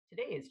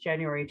Today is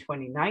January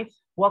 29th.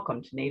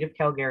 Welcome to Native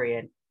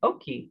Calgarian.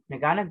 Oki,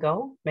 Nagana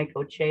Go,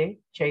 Meko Che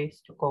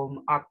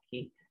Stokom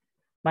Aki.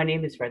 My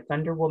name is Red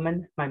Thunder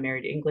Woman. My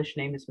married English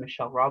name is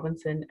Michelle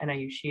Robinson, and I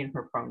use she and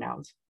her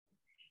pronouns.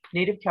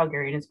 Native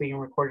Calgarian is being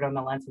recorded on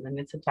the lands of the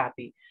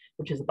Niitsitapi,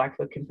 which is the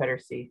Blackfoot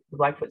Confederacy. The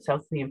Blackfoot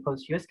south of the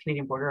imposed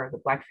U.S.-Canadian border are the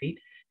Blackfeet,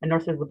 and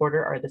north of the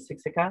border are the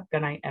Siksika,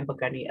 Gunai, and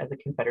Piikani of the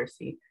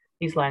Confederacy.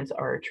 These lands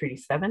are Treaty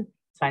 7,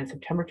 signed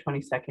September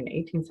 22nd,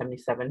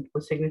 1877,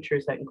 with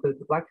signatures that include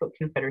the Blackfoot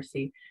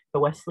Confederacy, the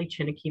Wesley,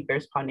 Chiniki,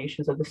 Bearspaw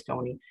Nations of the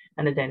Stoney,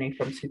 and the Dene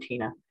from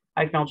Tsuut'ina.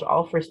 I acknowledge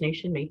all First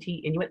Nation,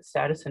 Métis, Inuit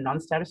status, and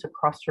non-status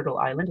across Turtle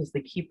Island as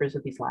the keepers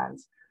of these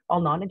lands.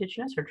 All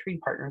non-Indigenous are treaty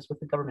partners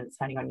with the government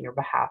signing on your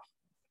behalf.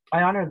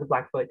 I honor the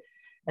Blackfoot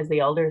as the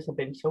elders have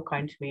been so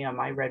kind to me on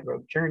my Red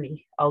Road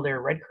journey.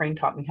 Elder Red Crane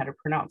taught me how to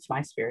pronounce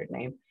my spirit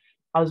name.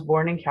 I was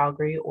born in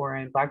Calgary, or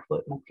in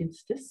Blackfoot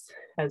Mohkinstsis,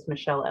 as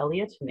Michelle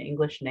Elliott, an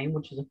English name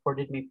which has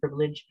afforded me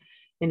privilege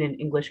in an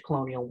English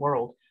colonial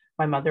world.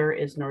 My mother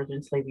is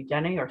Northern Slavey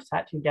Dene or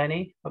Satu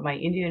Dene, but my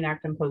Indian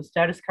Act imposed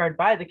status card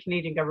by the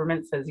Canadian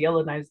government says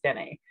Yellowknives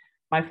Dene.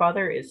 My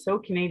father is so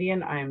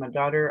Canadian. I am a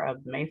daughter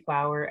of the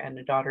Mayflower and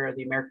a daughter of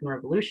the American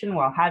Revolution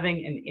while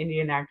having an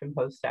Indian Act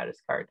imposed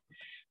status card.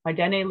 My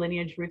Dene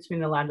lineage roots me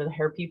in the land of the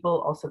Hare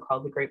people, also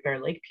called the Great Bear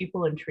Lake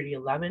people in Treaty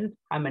 11.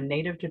 I'm a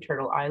native to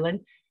Turtle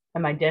Island,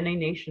 and my Dene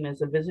nation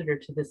is a visitor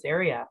to this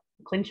area,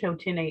 Clincho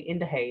Tine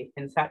Indahe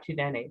in Satu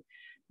Dene,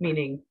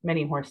 meaning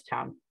many horse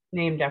town,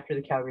 named after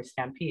the Calgary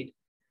Stampede.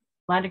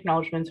 Land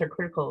acknowledgements are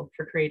critical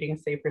for creating a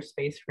safer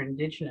space for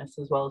Indigenous,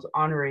 as well as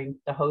honoring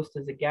the host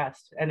as a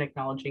guest and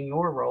acknowledging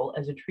your role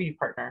as a treaty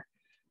partner.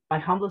 My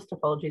humblest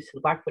apologies to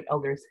the Blackfoot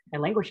elders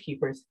and language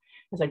keepers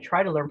as I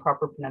try to learn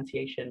proper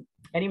pronunciation.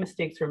 Any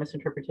mistakes or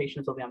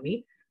misinterpretations will be on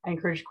me. I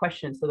encourage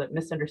questions so that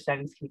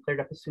misunderstandings can be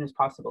cleared up as soon as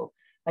possible.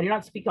 I do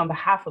not speak on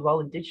behalf of all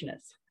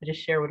Indigenous. I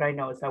just share what I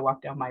know as I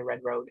walk down my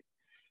red road.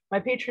 My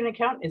Patreon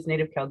account is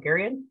Native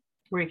Calgarian,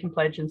 where you can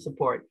pledge and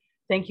support.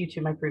 Thank you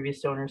to my previous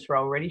donors for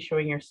already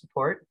showing your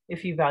support.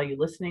 If you value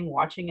listening,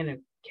 watching, and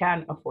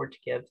can afford to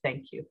give,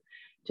 thank you.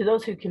 To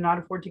those who cannot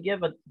afford to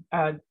give,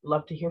 I'd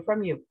love to hear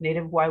from you.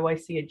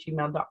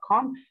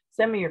 nativeyyc@gmail.com.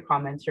 Send me your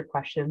comments, your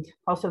questions.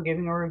 Also,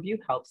 giving a review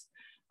helps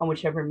on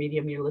whichever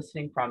medium you're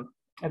listening from.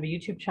 I have a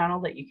YouTube channel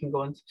that you can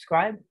go and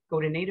subscribe.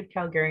 Go to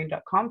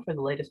nativecalgarian.com for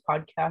the latest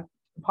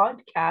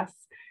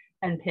podcasts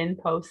and pin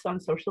posts on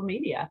social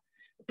media.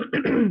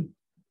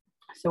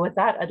 So with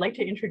that, I'd like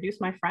to introduce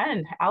my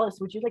friend. Alice,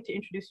 would you like to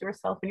introduce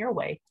yourself in your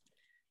way?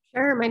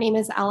 Sure. My name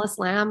is Alice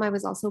Lam. I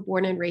was also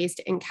born and raised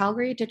in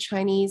Calgary to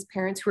Chinese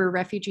parents who were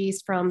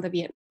refugees from the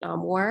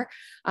Vietnam War.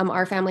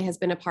 Our family has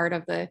been a part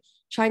of the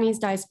Chinese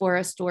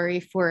diaspora story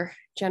for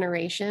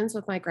generations,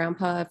 with my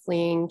grandpa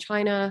fleeing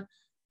China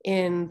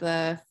in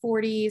the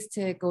 40s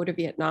to go to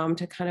Vietnam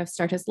to kind of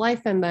start his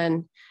life. And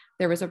then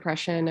there was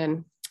oppression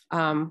and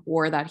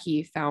war that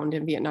he found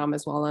in Vietnam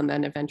as well. And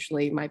then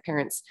eventually my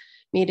parents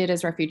made it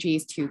as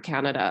refugees to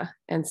Canada.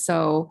 And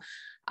so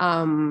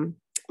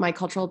my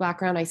cultural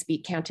background, I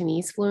speak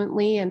Cantonese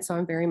fluently. And so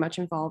I'm very much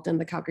involved in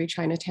the Calgary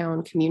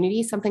Chinatown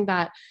community, something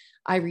that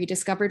I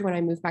rediscovered when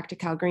I moved back to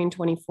Calgary in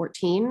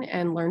 2014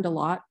 and learned a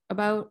lot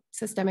about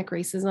systemic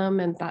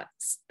racism and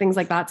things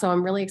like that. So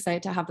I'm really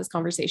excited to have this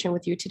conversation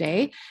with you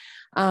today.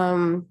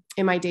 In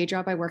my day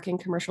job, I work in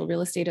commercial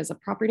real estate as a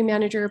property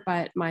manager,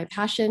 but my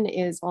passion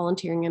is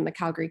volunteering in the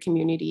Calgary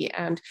community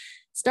and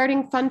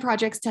starting fun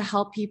projects to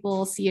help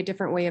people see a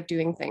different way of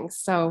doing things.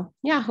 So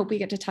yeah, hope we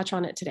get to touch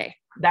on it today.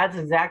 That's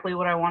exactly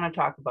what I want to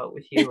talk about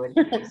with you.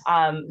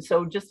 And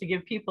so just to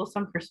give people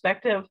some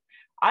perspective,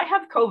 I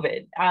have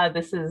COVID.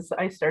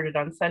 I started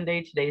on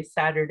Sunday, today's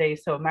Saturday.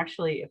 So I'm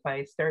actually, if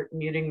I start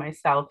muting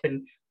myself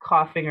and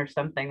coughing or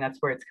something, that's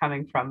where it's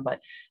coming from. But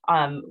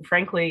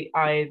frankly,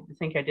 I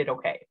think I did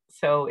okay.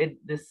 So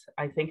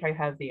I think I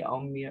have the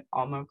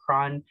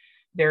Omicron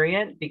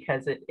variant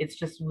because it's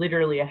just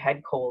literally a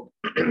head cold.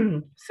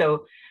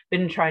 So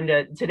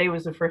today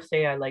was the first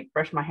day I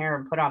brushed my hair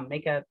and put on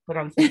makeup, put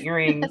on some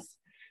earrings.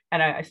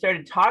 And I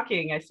started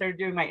talking, I started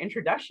doing my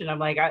introduction. I'm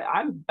like,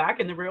 I'm back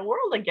in the real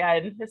world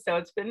again. So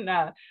it's been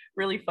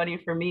really funny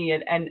for me.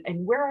 And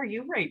where are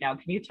you right now?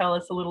 Can you tell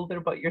us a little bit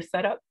about your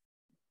setup?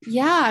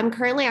 Yeah, I'm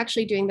currently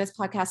actually doing this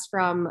podcast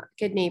from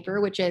Good Neighbor,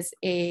 which is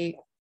a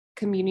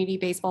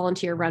community-based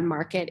volunteer-run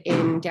market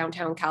in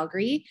downtown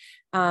Calgary.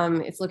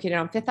 It's located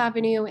on Fifth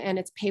Avenue, and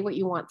it's pay what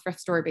you want thrift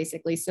store,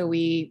 basically. So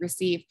we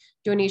receive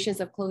donations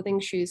of clothing,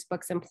 shoes,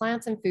 books, and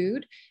plants and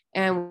food,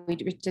 and we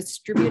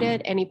distribute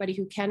it. Anybody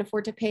who can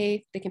afford to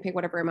pay, they can pay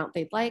whatever amount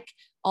they'd like.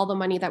 All the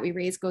money that we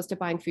raise goes to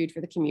buying food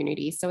for the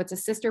community. So it's a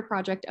sister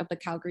project of the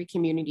Calgary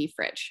Community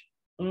Fridge.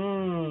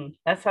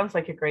 That sounds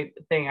like a great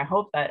thing. I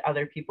hope that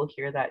other people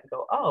hear that and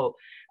go, oh,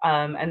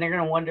 and they're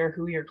going to wonder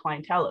who your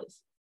clientele is.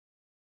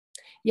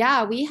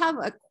 Yeah, we have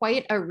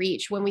quite a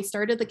reach. When we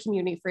started the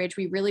community fridge,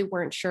 we really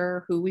weren't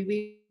sure who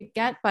we would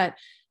get, but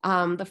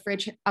the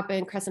fridge up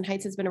in Crescent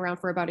Heights has been around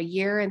for about a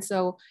year. And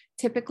so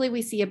typically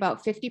we see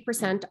about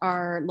 50%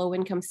 are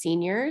low-income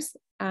seniors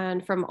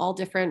and from all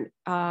different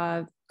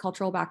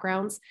cultural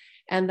backgrounds.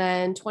 And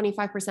then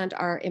 25%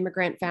 are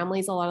immigrant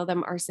families. A lot of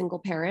them are single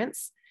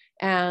parents.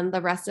 And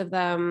the rest of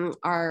them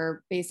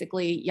are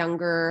basically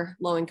younger,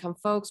 low income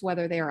folks,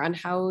 whether they are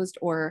unhoused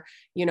or,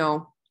 you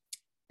know,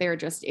 they're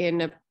just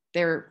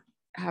they're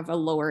have a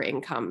lower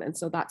income. And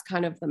so that's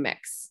kind of the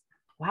mix.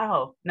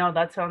 Wow. No,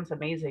 that sounds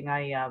amazing.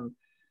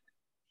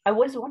 I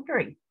was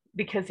wondering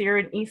because you're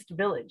in East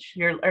Village.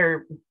 You're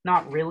or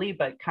not really,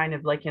 but kind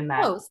of like in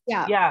that. Close,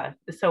 yeah. Yeah.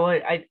 So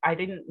I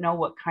didn't know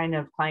what kind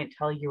of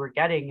clientele you were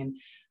getting, and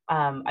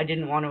I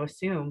didn't want to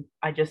assume.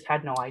 I just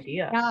had no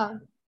idea. Yeah.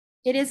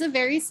 It is a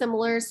very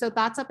similar. So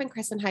that's up in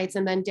Crescent Heights.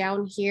 And then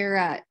down here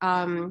at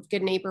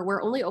Good Neighbor,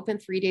 we're only open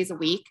 3 days a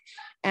week.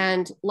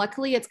 And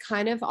luckily, it's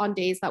kind of on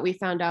days that we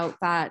found out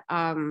that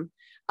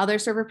other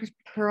service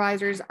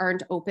providers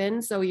aren't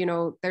open. So, you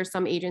know, there's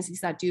some agencies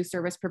that do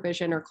service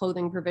provision or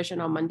clothing provision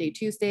on Monday,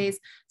 Tuesdays.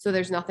 So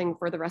there's nothing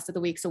for the rest of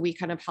the week. So we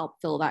kind of help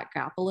fill that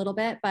gap a little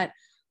bit. But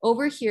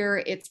over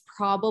here, it's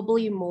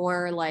probably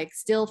more like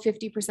still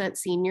 50%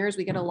 seniors.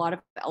 We get a lot of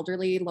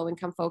elderly, low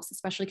income folks,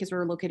 especially because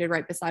we're located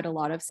right beside a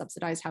lot of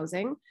subsidized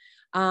housing.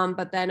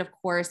 But then, of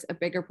course, a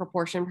bigger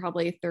proportion,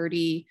 probably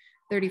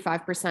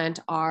 35%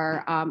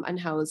 are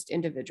unhoused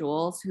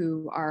individuals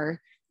who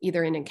are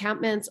either in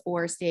encampments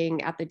or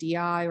staying at the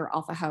DI or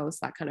Alpha House,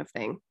 that kind of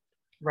thing.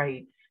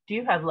 Right. Do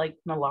you have like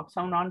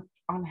naloxone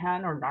on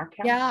hand or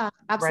Narcan? Yeah, Right on.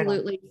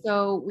 absolutely.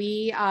 So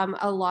we, a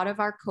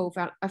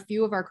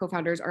few of our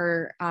co-founders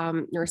are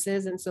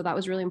nurses. And so that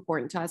was really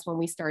important to us when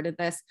we started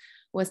this,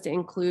 was to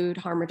include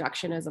harm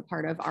reduction as a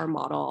part of our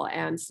model.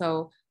 And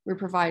so we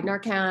provide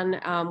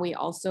Narcan. We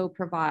also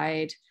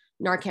provide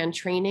Narcan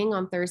training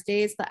on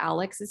Thursdays. The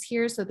Alex is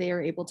here, so they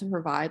are able to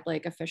provide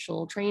like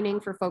official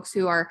training for folks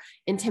who are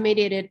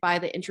intimidated by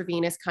the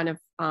intravenous kind of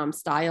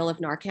style of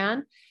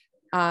Narcan.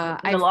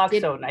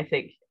 Naloxone, I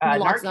think.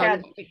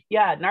 Naloxone. Narcan,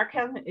 yeah,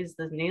 Narcan is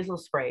the nasal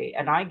spray,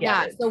 and I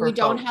get it. So for we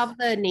don't folks. have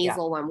the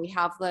nasal one. We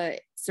have the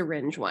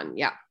syringe one.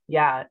 Yeah.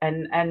 Yeah,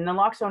 and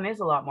naloxone is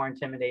a lot more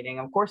intimidating.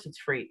 Of course, it's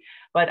free,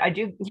 but I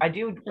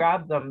do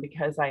grab them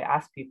because I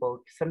ask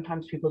people.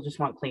 Sometimes people just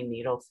want clean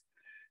needles,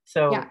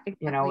 so Yeah, exactly.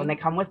 you know, when they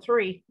come with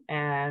three,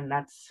 and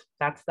that's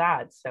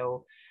that.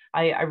 So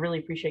I really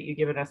appreciate you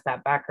giving us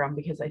that background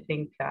because I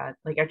think that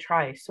like I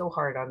try so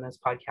hard on this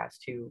podcast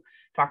to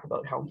talk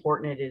about how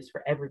important it is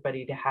for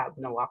everybody to have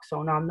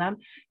naloxone on them,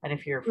 and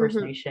if you're a First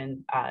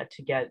Nation,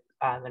 to get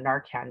the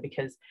Narcan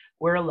because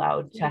we're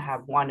allowed to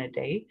have one a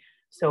day.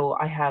 So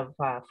I have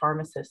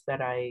pharmacists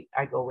that I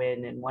go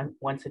in and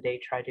once a day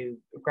try to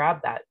grab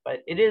that,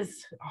 but it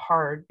is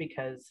hard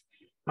because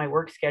my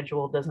work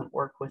schedule doesn't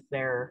work with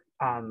their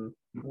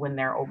when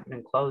they're open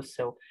and closed.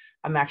 So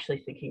I'm actually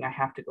thinking I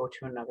have to go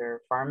to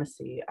another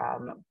pharmacy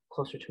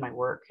closer to my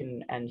work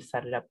and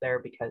set it up there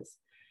because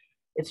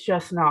it's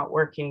just not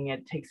working.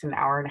 It takes an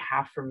hour and a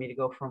half for me to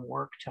go from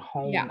work to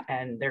home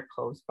and they're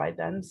closed by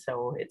then.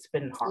 So it's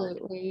been hard.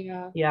 Absolutely,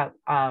 Yeah.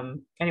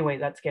 Anyway,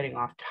 that's getting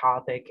off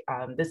topic.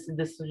 This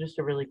is just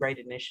a really great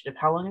initiative.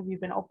 How long have you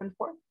been open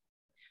for?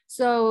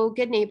 So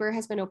Good Neighbor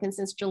has been open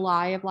since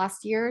July of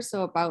last year,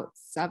 so about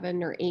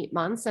 7 or 8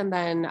 months. And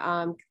then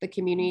the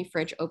community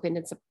fridge opened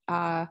in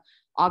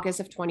August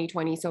of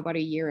 2020, so about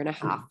a year and a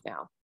half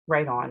now.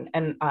 Right on.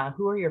 And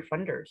who are your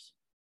funders?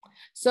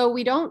 So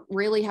we don't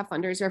really have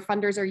funders. Our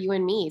funders are you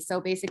and me.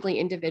 So basically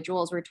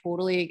individuals, we're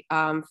totally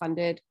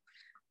funded,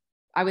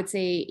 I would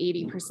say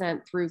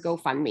 80% through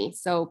GoFundMe.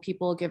 So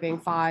people giving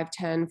 $5,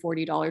 $10,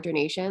 $40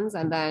 donations.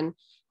 And then,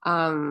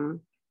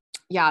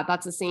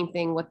 that's the same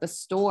thing with the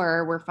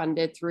store. We're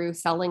funded through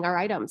selling our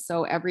items.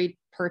 So every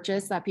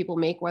purchase that people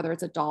make, whether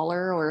it's $1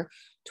 or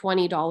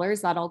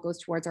 $20, that all goes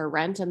towards our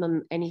rent. And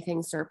then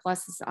anything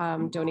surplus is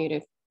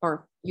donated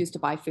or used to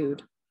buy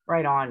food.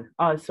 Right on.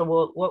 So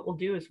what we'll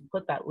do is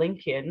we'll put that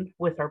link in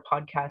with our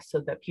podcast so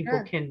that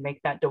people can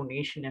make that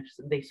donation if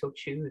they so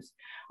choose.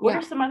 What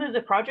are some other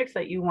the projects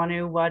that you want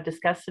to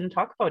discuss and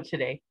talk about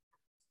today?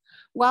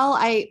 Well,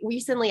 I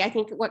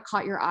think what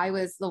caught your eye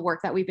was the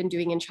work that we've been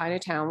doing in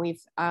Chinatown.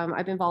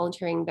 I've been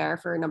volunteering there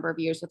for a number of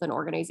years with an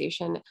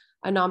organization,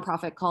 a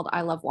nonprofit called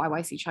I Love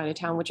YYC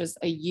Chinatown, which is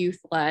a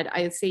youth-led.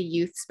 I say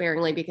youth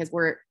sparingly because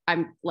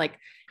I'm like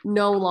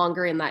no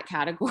longer in that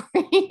category.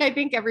 I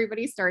think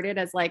everybody started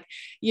as like,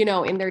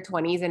 in their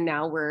 20s and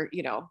now we're,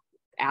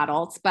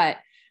 adults. But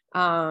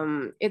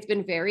it's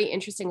been very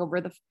interesting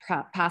over the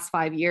past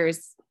 5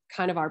 years,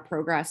 kind of our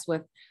progress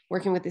with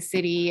working with the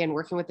city and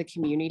working with the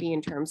community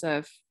in terms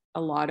of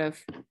a lot of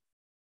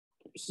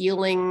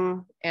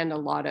healing and a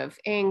lot of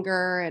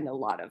anger and a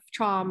lot of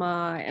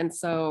trauma. And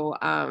so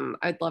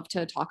I'd love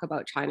to talk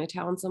about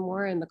Chinatown some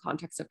more in the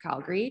context of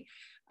Calgary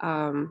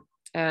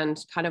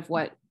and kind of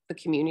what the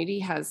community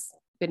has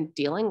been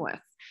dealing with.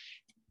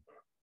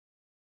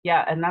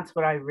 Yeah, and that's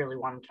what I really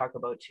want to talk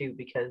about too,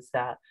 because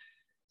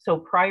so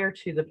prior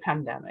to the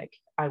pandemic,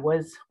 I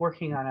was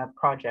working on a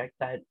project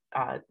that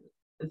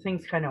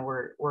things kind of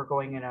were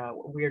going in a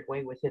weird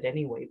way with it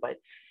anyway, but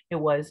it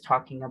was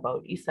talking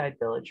about Eastside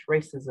Village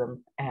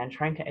racism and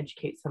trying to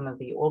educate some of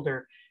the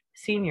older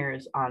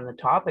seniors on the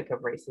topic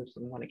of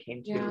racism when it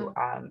came to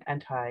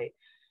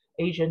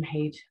Asian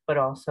hate, but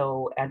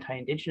also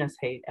anti-Indigenous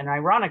hate. And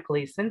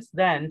ironically, since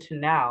then to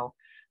now,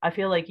 I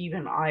feel like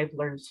even I've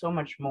learned so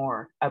much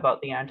more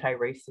about the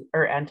anti-race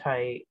or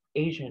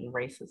anti-Asian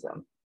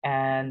racism.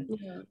 And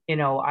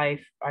Yeah.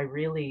 I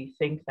really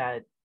think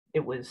that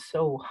it was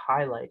so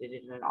highlighted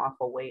in an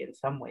awful way in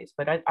some ways.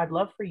 But I'd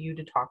love for you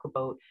to talk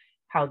about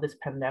how this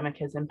pandemic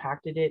has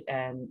impacted it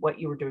and what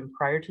you were doing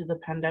prior to the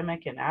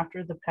pandemic and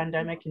after the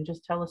pandemic, and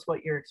just tell us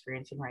what you're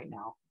experiencing right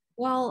now.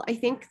 Well, I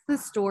think the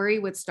story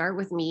would start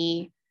with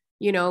me,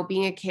 you know,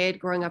 being a kid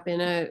growing up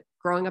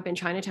in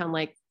Chinatown.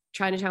 Like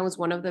Chinatown was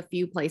one of the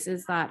few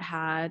places that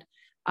had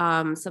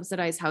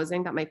subsidized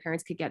housing that my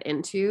parents could get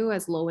into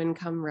as low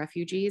income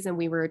refugees, and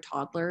we were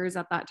toddlers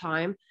at that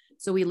time.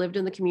 So we lived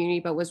in the community,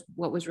 but was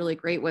what was really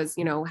great was,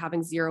 you know,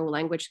 having zero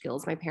language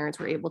skills. My parents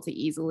were able to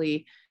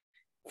easily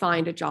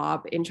find a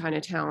job in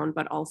Chinatown,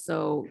 but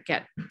also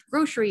get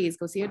groceries,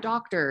 go see a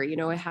doctor. You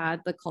know, it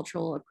had the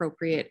cultural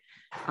appropriate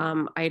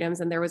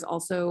items. And there was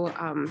also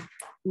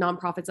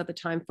nonprofits at the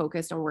time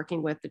focused on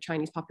working with the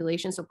Chinese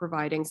population. So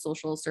providing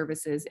social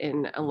services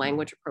in a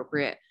language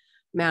appropriate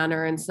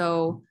manner. And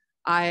so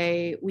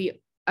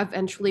we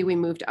eventually we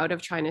moved out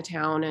of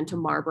Chinatown and to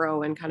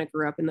Marlborough and kind of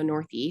grew up in the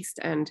Northeast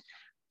and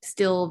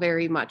still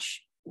very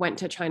much went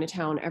to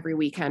Chinatown every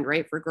weekend,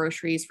 right? For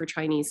groceries, for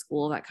Chinese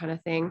school, that kind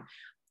of thing.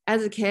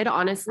 As a kid,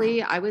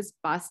 honestly, I was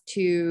bused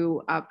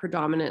to a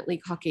predominantly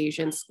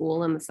Caucasian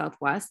school in the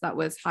Southwest that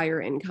was higher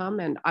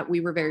income, and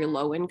we were very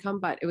low income,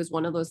 but it was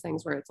one of those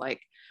things where it's like,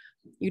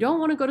 you don't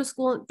want to go to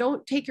school,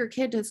 don't take your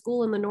kid to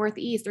school in the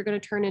Northeast, they're going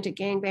to turn into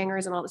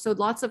gangbangers and all. So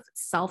lots of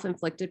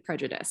self-inflicted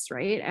prejudice,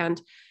 right?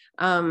 And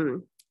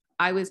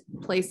I was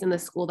placed in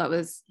this school that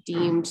was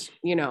deemed,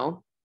 you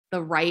know,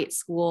 the right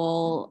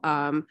school.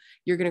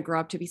 You're going to grow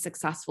up to be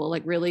successful,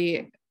 like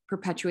really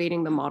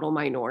perpetuating the model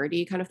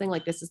minority kind of thing.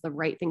 Like this is the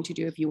right thing to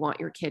do if you want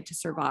your kid to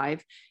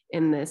survive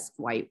in this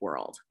white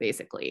world,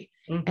 basically.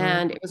 Mm-hmm.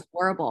 And it was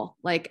horrible.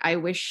 Like I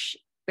wish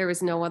there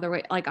was no other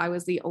way. Like I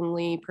was the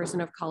only person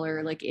of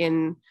color, like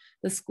in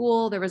the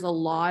school. There was a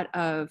lot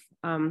of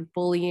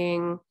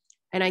bullying.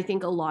 And I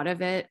think a lot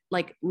of it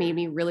like made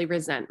me really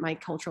resent my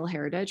cultural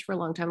heritage for a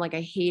long time. Like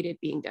I hated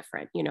being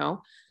different, you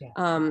know?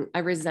 Yeah. I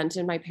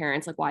resented my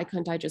parents. Like, why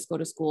couldn't I just go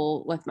to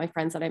school with my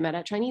friends that I met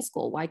at Chinese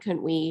school? Why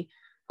couldn't we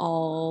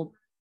all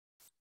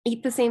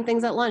eat the same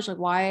things at lunch? Like,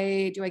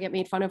 why do I get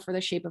made fun of for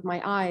the shape of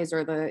my eyes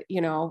or the, you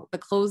know, the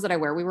clothes that I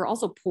wear? We were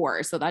also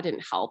poor, so that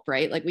didn't help,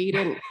 right? Like we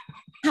didn't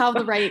have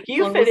the right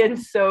you clothes. Fit in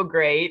so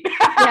great.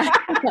 Yeah.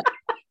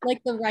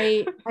 Like the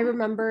right, I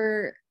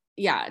remember,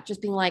 yeah,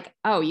 just being like,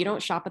 oh, you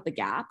don't shop at the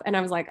Gap? And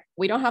I was like,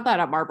 we don't have that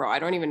at Marlborough. I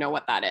don't even know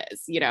what that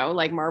is. You know,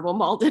 like Marlborough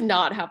Mall did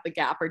not have the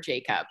Gap or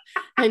Jacob.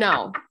 I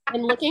know.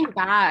 And looking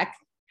back,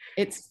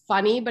 it's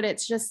funny, but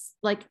it's just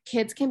like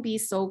kids can be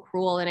so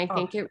cruel. And I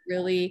think it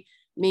really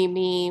made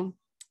me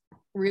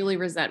really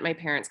resent my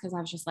parents because I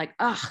was just like,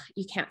 oh,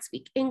 you can't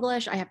speak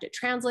English. I have to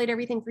translate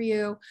everything for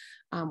you.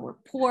 We're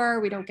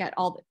poor. We don't get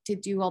to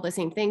do all the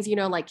same things. You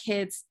know, like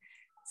kids,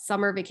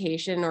 summer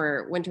vacation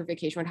or winter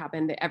vacation would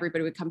happen.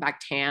 Everybody would come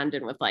back tanned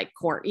and with like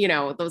corn, you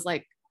know, those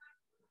like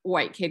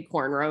white kid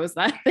cornrows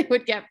that they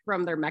would get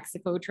from their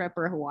Mexico trip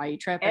or Hawaii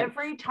trip.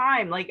 Every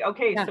time. Like,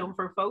 okay, yeah. So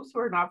for folks who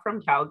are not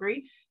from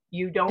Calgary,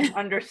 you don't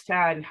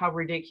understand how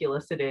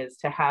ridiculous it is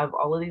to have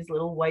all of these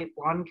little white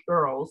blonde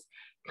girls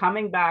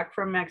coming back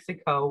from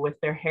Mexico with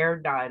their hair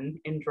done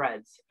in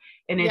dreads.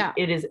 And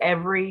it is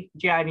every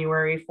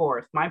January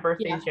 4th. My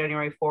birthday is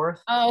January 4th.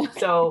 Oh.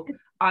 So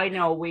I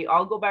know we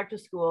all go back to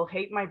school,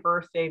 hate my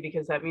birthday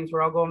because that means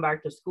we're all going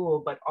back to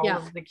school, but all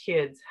of the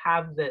kids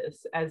have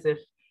this as if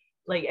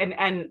like,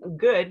 and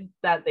good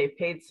that they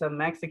paid some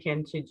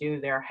Mexican to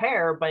do their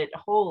hair, but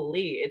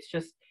holy, it's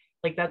just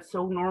like, that's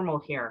so normal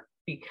here.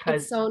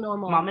 Because it's so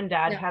normal. Mom and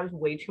dad have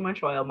way too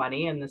much oil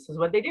money and this is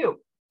what they do.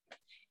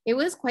 It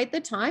was quite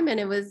the time. And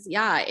it was,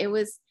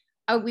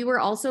 we were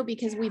also,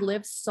 because we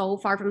lived so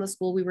far from the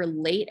school, we were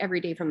late every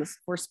day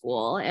for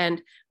school.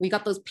 And we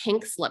got those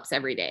pink slips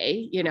every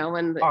day, you know,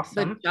 and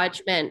the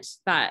judgment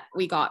that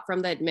we got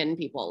from the admin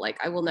people, like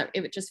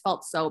it just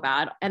felt so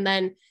bad. And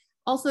then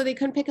also they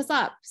couldn't pick us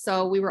up.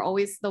 So we were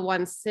always the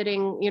ones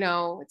sitting, you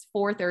know, it's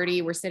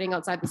 4:30, we're sitting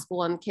outside the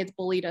school, and kids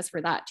bullied us for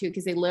that too,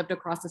 because they lived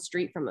across the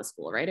street from the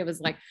school, right? It was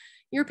like,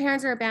 your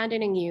parents are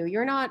abandoning you.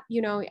 You're not,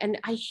 you know, and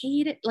I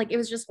hate it. Like, it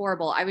was just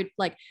horrible. I would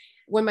like,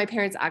 when my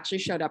parents actually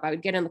showed up, I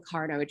would get in the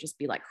car and I would just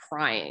be like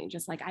crying,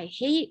 just like, I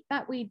hate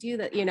that we do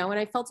that, you know? And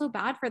I felt so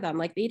bad for them.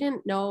 Like they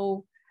didn't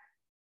know.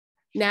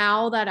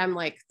 Now that I'm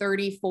like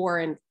 34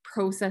 and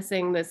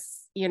processing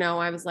this, you know,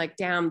 I was like,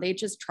 damn, they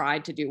just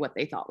tried to do what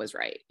they thought was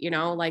right. You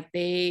know, like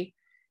they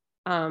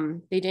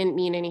didn't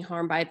mean any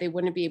harm by it. They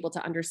wouldn't be able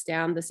to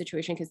understand the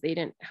situation because they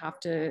didn't have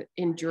to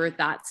endure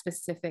that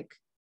specific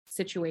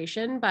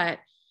situation. But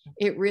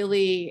it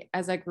really,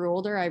 as I grew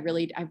older, I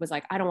was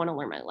like, I don't want to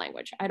learn my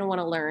language. I don't want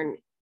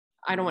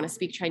to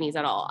speak Chinese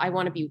at all. I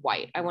want to be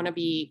white. I want to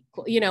be,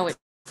 you know, it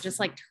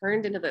just like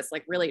turned into this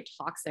like really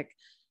toxic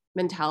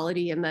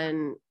mentality. And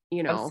then,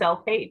 you know, of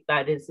self-hate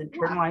that is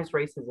internalized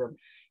racism.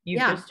 You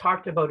Yeah. just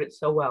talked about it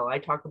so well. I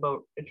talk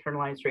about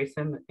internalized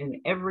racism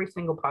in every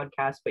single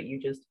podcast, but you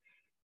just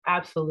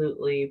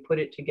absolutely put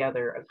it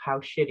together of how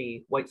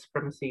shitty white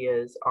supremacy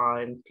is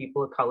on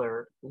people of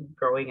color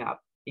growing up.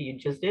 You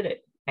just did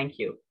it. Thank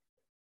you.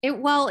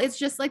 It's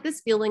just like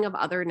this feeling of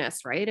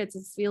otherness, right? It's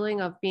this feeling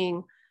of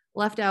being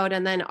left out.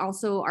 And then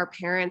also our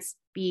parents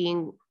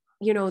being,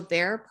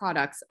 their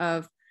products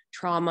of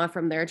trauma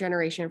from their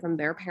generation, from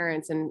their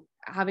parents, and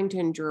having to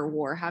endure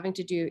war, having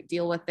to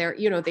deal with their,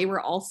 they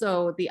were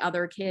also the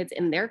other kids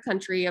in their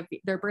country, of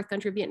their birth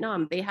country,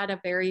 Vietnam. They had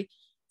a very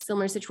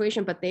similar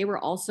situation, but they were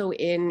also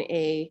in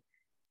a,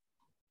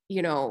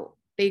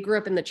 they grew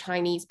up in the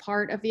Chinese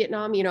part of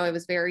Vietnam. It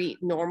was very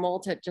normal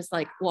to just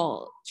like,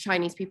 well,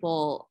 Chinese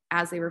people,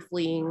 as they were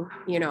fleeing,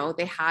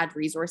 they had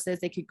resources.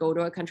 They could go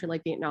to a country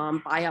like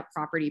Vietnam, buy up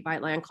property, buy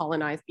land,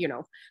 colonize,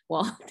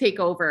 take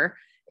over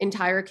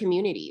entire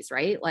communities,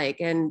 right? Like,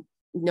 and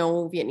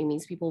no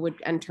Vietnamese people would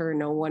enter.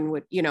 No one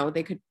would,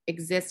 they could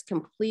exist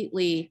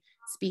completely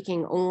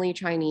speaking only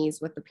Chinese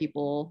with the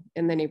people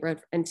in the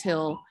neighborhood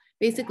until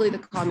basically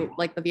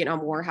the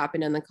Vietnam War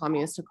happened and the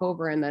communists took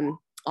over, and then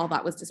all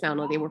that was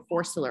dismantled. They were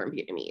forced to learn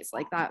Vietnamese.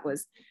 Like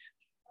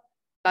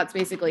that's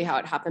basically how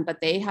it happened. But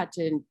they had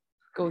to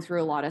go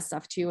through a lot of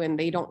stuff too, and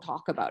they don't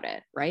talk about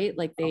it, right?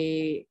 Like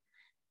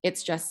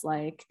it's just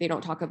like they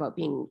don't talk about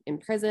being in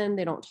prison.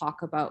 They don't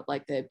talk about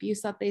like the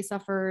abuse that they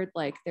suffered.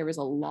 Like there was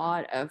a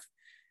lot of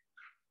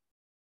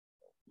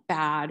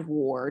bad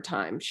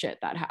wartime shit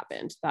that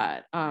happened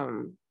that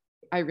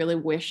I really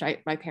wish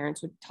my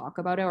parents would talk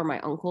about it, or my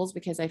uncles,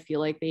 because I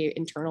feel like they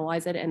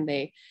internalize it, and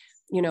they,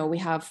 we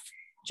have,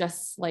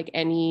 just like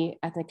any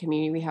ethnic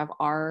community, we have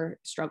our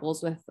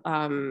struggles with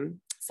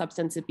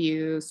substance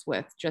abuse,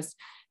 with just,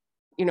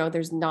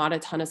 there's not a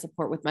ton of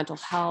support with mental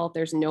health.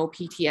 There's no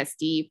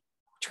PTSD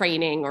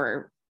training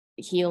or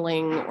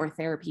healing or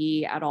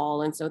therapy at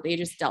all. And so they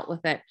just dealt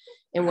with it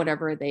in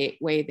whatever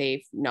way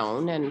they've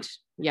known. And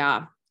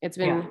yeah, it's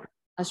been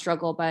a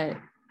struggle, but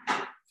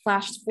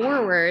flash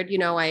forward,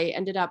 I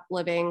ended up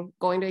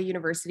going to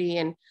university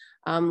and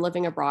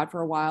living abroad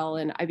for a while.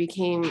 And I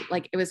became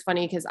like, it was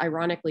funny because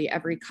ironically,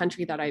 every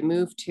country that I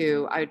moved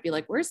to, I would be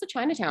like, where's the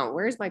Chinatown?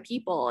 Where's my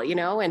people?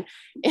 And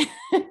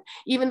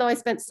even though I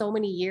spent so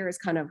many years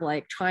kind of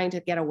like trying to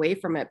get away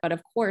from it, but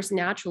of course,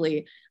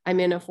 naturally, I'm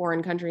in a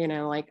foreign country and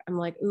I'm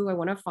like, ooh, I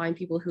want to find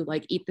people who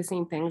like eat the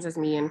same things as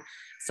me and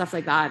stuff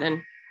like that.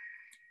 And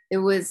it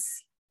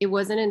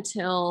wasn't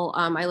until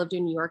I lived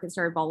in New York and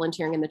started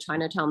volunteering in the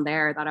Chinatown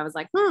there that I was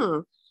like,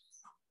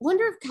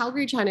 wonder if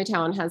Calgary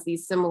Chinatown has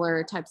these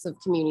similar types of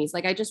communities.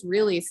 Like I just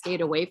really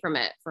stayed away from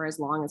it for as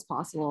long as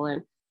possible.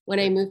 And when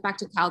I moved back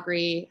to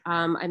Calgary,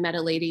 I met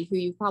a lady who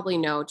you probably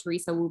know,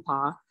 Teresa Wu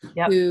Pa,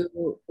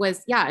 who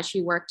was,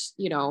 she worked,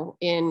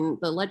 in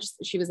the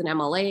she was an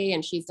MLA,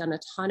 and she's done a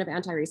ton of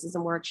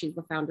anti-racism work. She's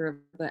the founder of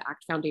the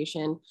ACT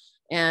Foundation.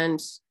 And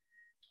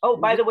oh,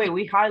 by the way,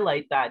 we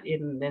highlight that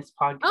in this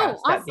podcast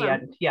at the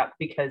end. Yeah,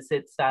 because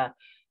it's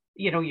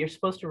you're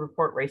supposed to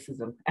report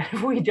racism.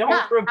 If we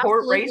don't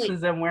report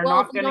racism, we're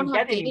not going to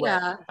get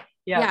anywhere.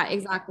 Yeah,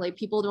 exactly.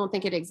 People don't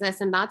think it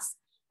exists. And that's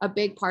a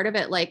big part of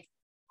it. Like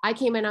I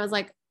came in, I was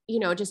like,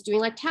 just doing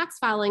like tax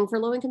filing for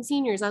low-income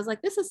seniors. I was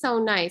like, this is so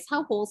nice.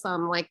 How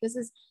wholesome. Like, this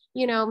is,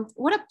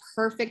 what a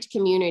perfect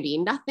community.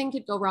 Nothing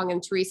could go wrong.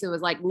 And Teresa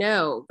was like,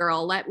 no,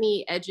 girl, let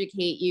me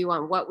educate you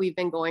on what we've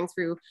been going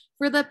through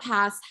for the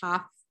past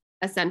half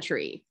a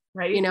century.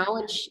 Right. And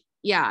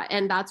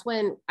and that's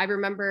when I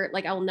remember,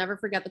 like, I'll never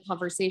forget the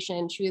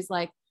conversation. She was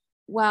like,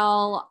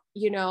 well,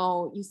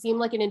 you seem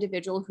like an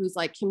individual who's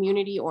like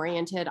community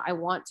oriented. I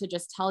want to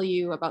just tell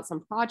you about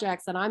some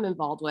projects that I'm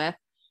involved with.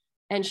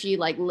 And she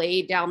like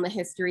laid down the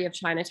history of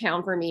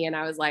Chinatown for me. And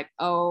I was like,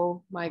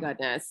 oh my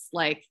goodness.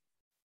 Like,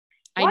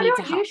 why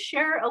don't you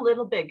share a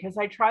little bit? Because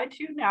I try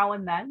to now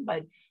and then,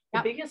 but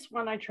the biggest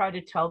one I try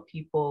to tell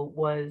people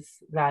was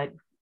that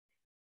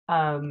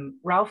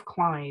Ralph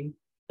Klein,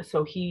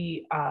 so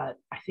he I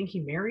think he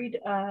married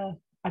a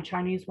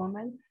Chinese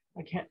woman.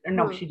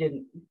 She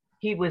didn't.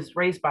 He was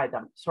raised by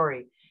them.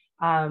 Sorry.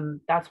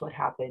 That's what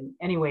happened.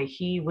 Anyway,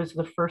 he was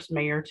the first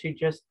mayor to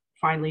just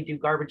finally do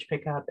garbage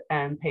pickup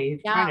and pave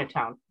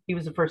Chinatown. He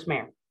was the first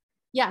mayor.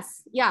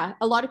 Yes. Yeah.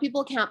 A lot of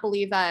people can't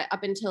believe that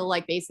up until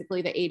like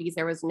basically the 80s,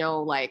 there was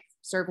no like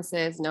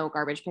services, no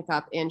garbage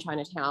pickup in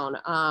Chinatown.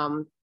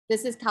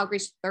 This is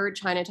Calgary's third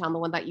Chinatown, the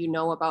one that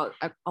about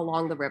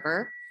along the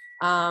river.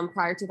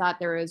 Prior to that,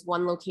 there is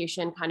one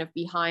location kind of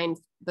behind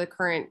the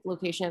current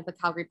location of the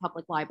Calgary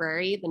Public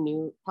Library, the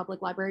new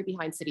public library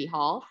behind City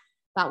Hall.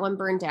 That one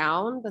burned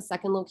down. The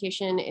second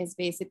location is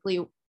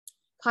basically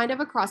kind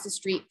of across the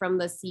street from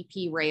the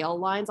CP rail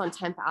lines on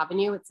 10th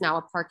Avenue. It's now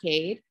a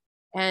parkade.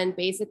 And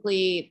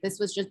basically this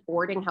was just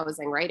boarding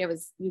housing, right?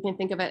 You can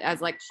think of it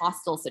as like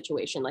hostel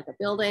situation, like a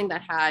building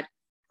that had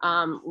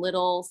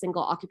little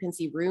single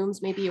occupancy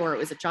rooms maybe, or it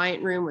was a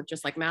giant room with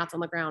just like mats on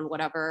the ground,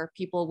 whatever.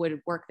 People would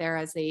work there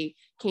as they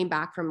came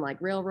back from like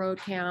railroad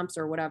camps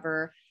or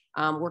whatever,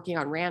 working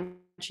on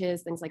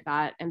ranches, things like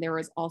that. And there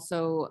was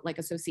also like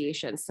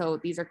associations. So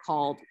these are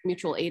called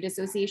mutual aid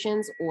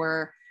associations,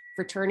 or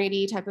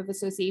fraternity type of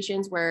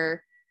associations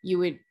where you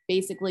would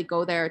basically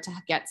go there to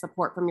get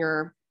support from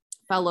your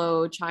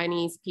fellow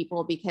Chinese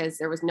people because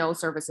there was no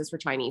services for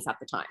Chinese at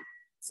the time.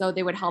 So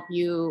they would help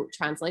you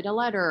translate a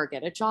letter or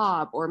get a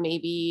job, or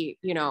maybe,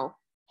 you know,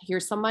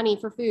 here's some money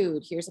for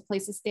food, here's a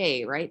place to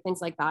stay, right?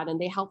 Things like that. And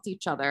they helped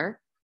each other.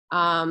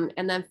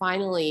 And then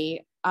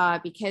finally,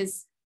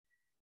 because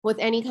with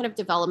any kind of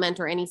development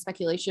or any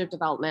speculation of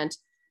development,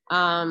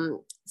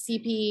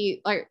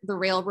 CP, like the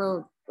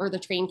railroad or the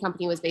train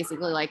company, was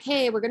basically like,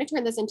 hey, we're going to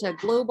turn this into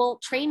global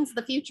trains of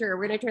the future.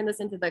 We're going to turn this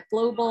into the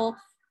global,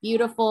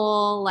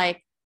 beautiful,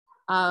 like,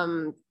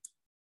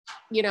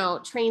 you know,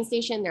 train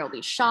station. There will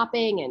be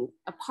shopping and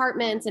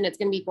apartments, and it's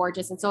going to be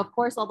gorgeous. And so, of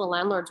course, all the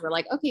landlords were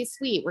like, okay,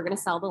 sweet, we're going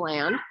to sell the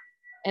land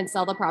and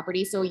sell the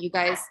property so you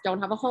guys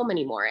don't have a home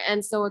anymore.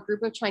 And so a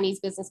group of Chinese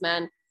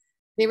businessmen,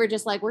 they were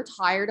just like, we're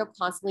tired of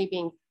constantly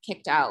being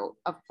kicked out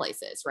of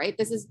places, right?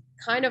 This is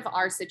kind of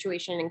our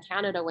situation in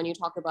Canada when you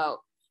talk about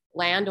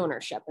land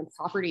ownership and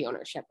property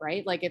ownership,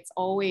 right? Like it's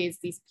always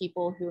these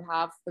people who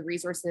have the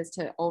resources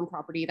to own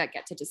property that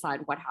get to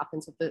decide what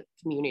happens with the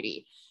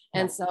community.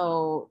 And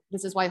so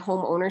this is why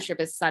home ownership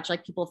is such,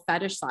 like, people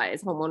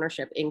fetishize home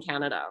ownership in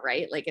Canada,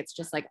 right? Like it's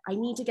just like, I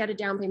need to get a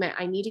down payment,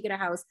 I need to get a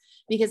house,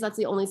 because that's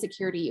the only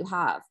security you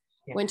have.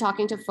 When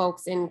talking to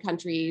folks in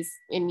countries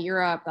in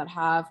Europe that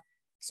have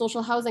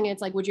social housing,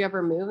 it's like, would you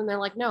ever move? And they're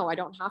like, no, I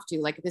don't have to.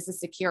 Like, this is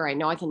secure. I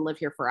know I can live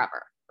here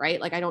forever,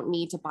 right? Like, I don't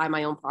need to buy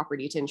my own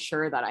property to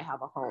ensure that I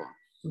have a home.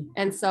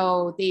 And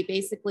so they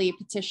basically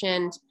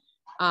petitioned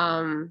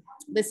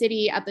the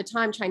city. At the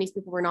time, Chinese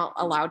people were not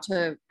allowed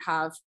to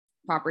have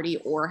property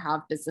or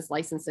have business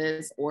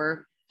licenses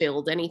or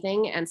build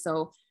anything. And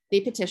so they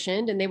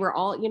petitioned, and they were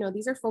all, you know,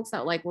 these are folks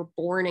that like were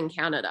born in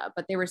Canada,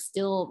 but they were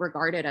still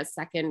regarded as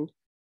second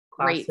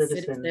rate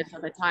citizens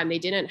at the time. They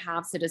didn't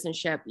have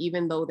citizenship,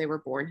 even though they were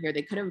born here.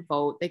 They couldn't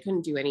vote, they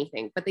couldn't do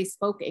anything, but they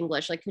spoke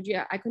English. Like,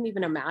 I couldn't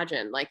even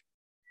imagine like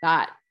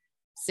that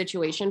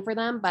situation for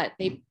them, but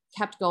they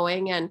kept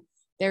going. And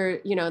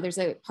there, you know, there's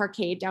a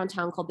parkade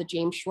downtown called the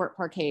James Short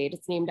Parkade.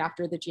 It's named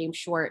after the James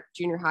Short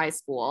Junior High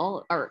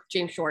School, or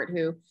James Short,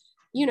 who,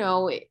 you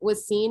know,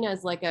 was seen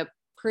as like a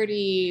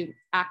pretty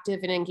active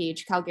and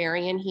engaged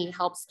Calgarian. He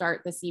helped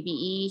start the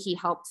CBE. He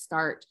helped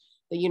start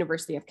the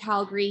University of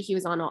Calgary. He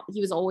was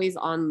always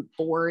on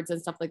boards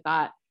and stuff like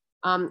that.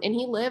 And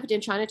he lived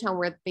in Chinatown,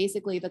 where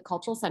basically the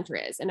cultural center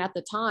is. And at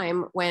the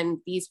time when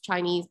these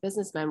Chinese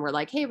businessmen were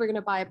like, hey, we're going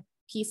to buy a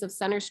piece of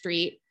Center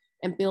Street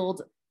and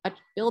build a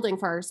building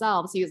for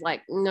ourselves, he was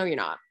like, no, you're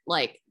not.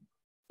 Like,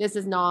 this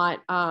is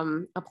not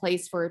a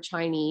place for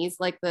Chinese.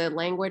 Like, the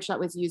language that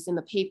was used in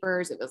the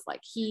papers, it was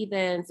like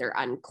heathens, they're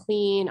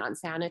unclean,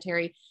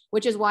 unsanitary,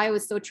 which is why it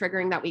was so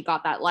triggering that we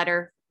got that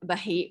letter, the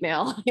hate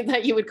mail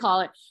that you would call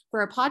it,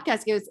 for a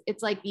podcast, because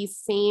it's like these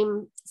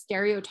same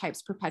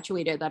stereotypes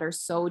perpetuated that are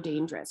so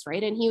dangerous,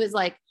 right? And he was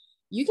like,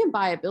 you can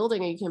buy a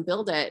building and you can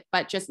build it,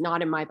 but just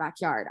not in my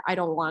backyard. I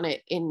don't want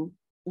it in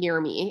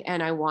near me.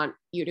 And I want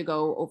you to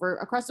go over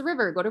across the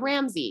river, go to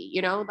Ramsey,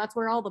 you know, that's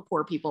where all the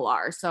poor people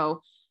are.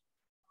 So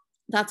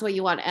that's what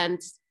you want. And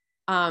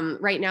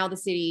right now the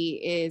city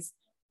is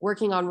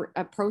working on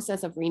a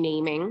process of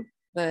renaming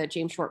the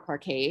James Short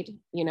Parkade,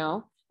 you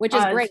know, which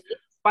is great.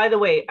 By the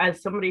way,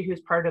 as somebody who's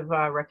part of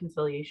a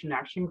Reconciliation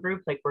Action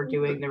Group, like we're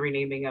doing the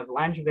renaming of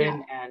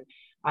Langevin,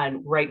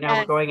 and right now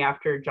we're going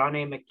after John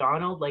A.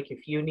 McDonald. Like,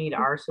 if you need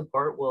our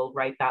support, we'll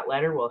write that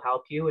letter. We'll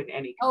help you in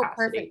any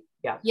capacity.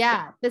 Oh,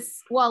 perfect.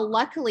 Well,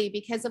 luckily,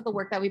 because of the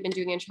work that we've been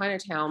doing in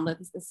Chinatown,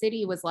 the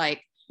city was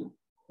like,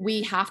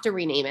 we have to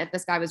rename it.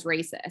 This guy was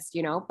racist,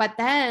 you know. But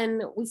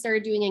then we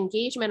started doing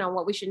engagement on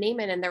what we should name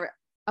it, and there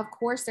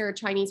are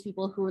Chinese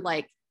people who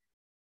like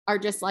are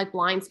just like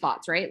blind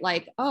spots, right?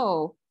 Like,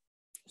 oh,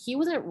 he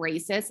wasn't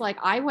racist. Like,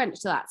 I went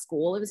to that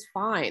school. It was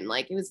fine.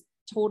 Like, it was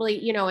totally,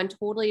 you know, and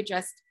totally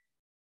just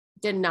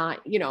did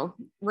not, you know,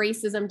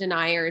 racism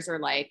deniers are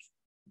like,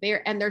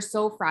 they're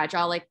so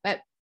fragile. Like, but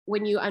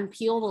when you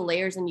unpeel the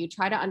layers and you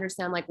try to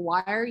understand, like,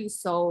 why are you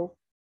so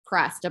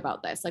pressed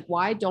about this? Like,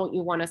 why don't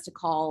you want us to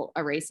call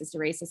a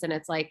racist? And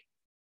it's like,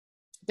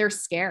 they're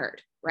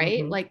scared,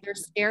 right? Like, they're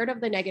scared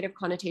of the negative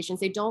connotations.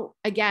 They don't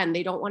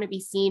want to be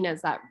seen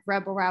as that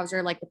rebel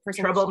rouser, like the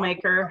person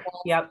troublemaker.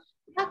 Yep.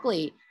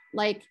 Exactly.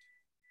 Like,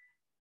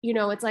 you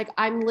know, it's like,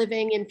 I'm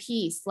living in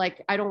peace.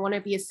 Like, I don't want to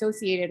be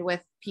associated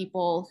with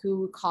people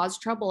who cause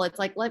trouble. It's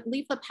like,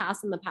 leave the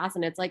past in the past.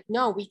 And it's like,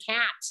 no, we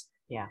can't.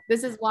 Yeah.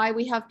 This is why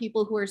we have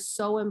people who are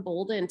so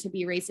emboldened to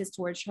be racist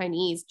towards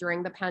Chinese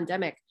during the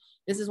pandemic.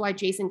 This is why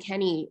Jason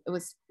Kenney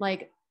was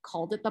like,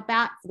 called it the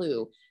bat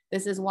flu.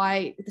 This is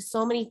why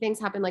so many things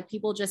happen. Like,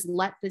 people just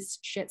let this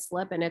shit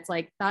slip. And it's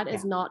like, that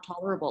is not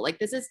tolerable. Like,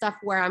 this is stuff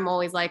where I'm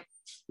always like,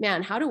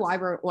 man, how do I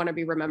want to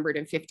be remembered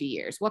in 50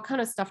 years? What kind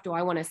of stuff do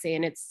I want to say?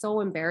 And it's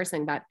so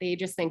embarrassing that they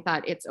just think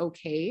that it's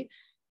okay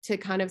to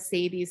kind of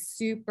say these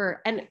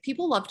super, and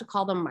people love to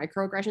call them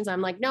microaggressions. I'm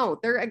like, no,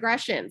 they're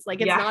aggressions.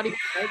 Like, it's not even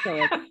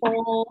okay. It's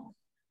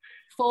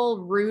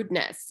full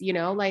rudeness, you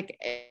know, like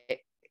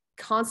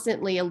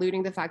constantly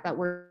alluding to the fact that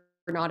we're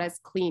not as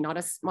clean, not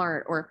as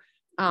smart, or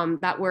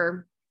that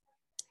we're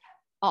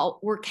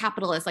we're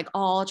capitalists, like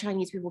all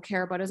Chinese people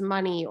care about is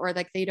money, or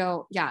like they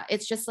don't. Yeah,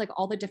 it's just like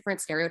all the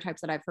different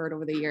stereotypes that I've heard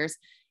over the years.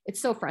 It's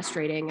so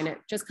frustrating, and it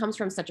just comes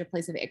from such a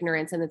place of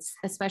ignorance, and it's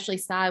especially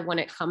sad when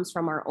it comes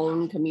from our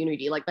own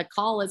community. Like the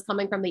call is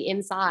coming from the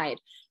inside,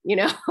 you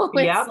know.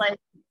 It's Yep. like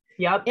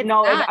Yep. it's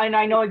No, that. and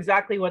I know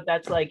exactly what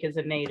that's like as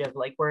a native.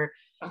 Like we're,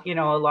 you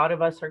know, a lot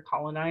of us are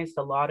colonized.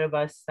 A lot of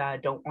us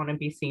don't want to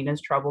be seen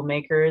as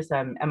troublemakers.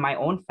 And my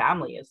own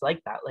family is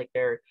like that. Like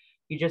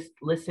you just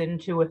listen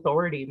to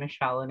authority,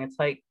 Michelle, and it's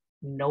like,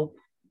 nope,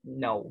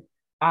 no.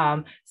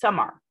 Some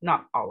are,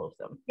 not all of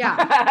them.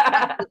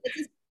 Yeah.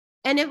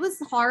 And it was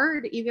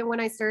hard even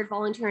when I started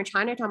volunteering in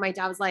Chinatown. My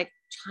dad was like,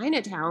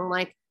 Chinatown,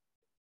 like,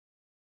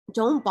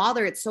 don't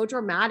bother. It's so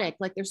dramatic.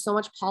 Like, there's so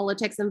much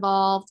politics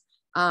involved.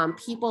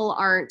 People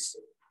aren't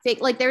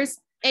fake. Like, there's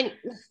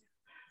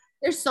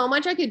so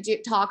much I could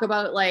talk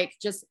about, like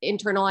just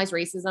internalized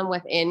racism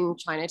within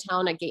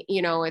Chinatown. Again,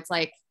 you know, it's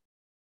like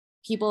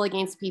people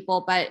against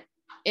people, but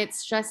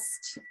it's just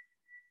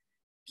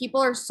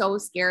people are so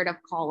scared of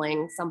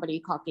calling somebody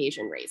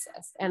Caucasian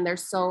racist, and they're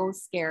so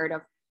scared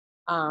of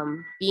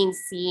being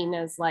seen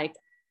as like,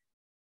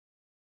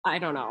 I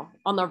don't know,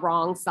 on the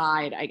wrong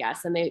side, I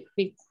guess. And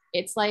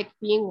it's like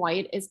being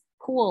white is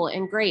cool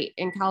and great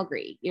in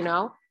Calgary, you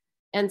know?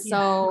 And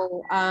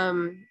so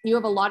you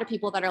have a lot of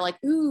people that are like,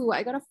 ooh,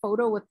 I got a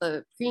photo with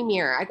the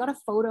premier. I got a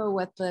photo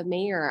with the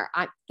mayor.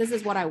 This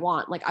is what I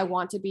want. Like, I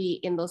want to be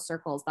in those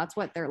circles. That's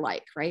what they're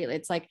like, right?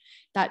 It's like,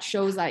 that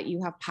shows that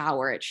you have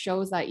power. It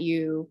shows that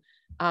you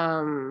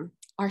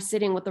are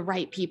sitting with the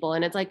right people.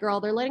 And it's like, girl,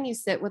 they're letting you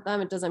sit with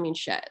them. It doesn't mean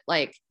shit.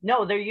 Like,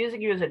 no, they're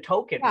using you as a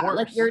token. yeah, Worse,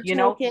 like your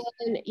token.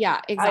 Yeah,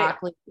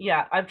 exactly.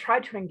 I've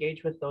tried to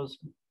engage with those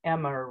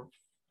Emma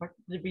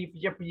beep,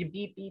 beep,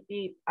 beep,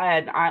 beep.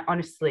 And I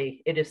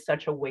honestly, it is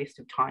such a waste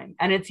of time.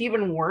 And it's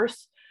even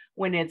worse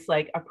when it's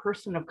like a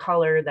person of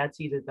color that's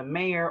either the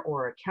mayor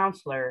or a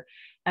counselor,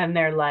 and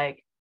they're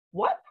like,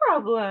 what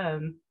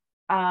problem?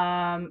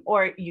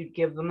 Or you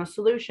give them the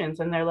solutions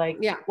and they're like,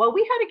 yeah, well,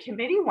 we had a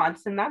committee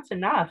once and that's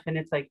enough. And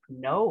it's like,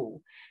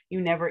 no, you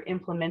never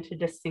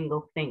implemented a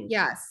single thing.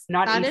 yes,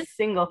 Not a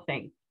single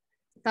thing.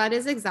 That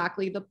is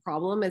exactly the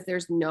problem, is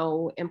there's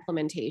no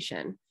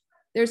implementation.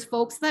 There's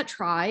folks that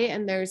try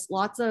and there's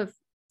lots of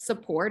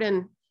support,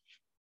 and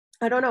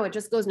I don't know, it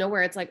just goes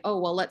nowhere. It's like,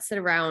 oh, well, let's sit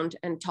around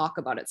and talk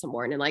about it some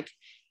more. And like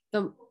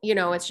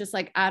it's just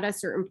like at a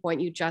certain point,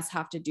 you just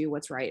have to do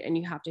what's right and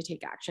you have to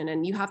take action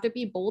and you have to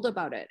be bold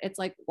about it. It's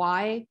like,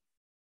 why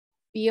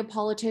be a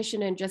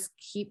politician and just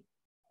keep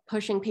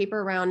pushing paper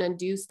around and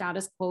do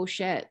status quo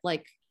shit?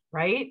 Like,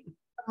 right?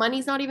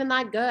 Money's not even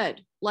that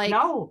good. Like,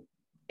 no,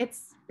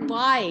 it's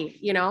why,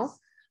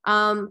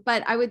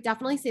 but I would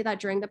definitely say that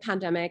during the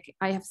pandemic,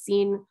 I have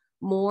seen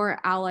more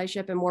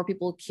allyship and more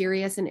people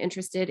curious and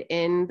interested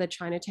in the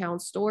Chinatown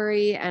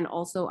story, and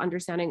also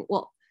understanding,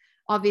 well,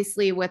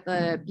 obviously with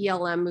the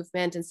BLM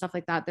movement and stuff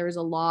like that, there's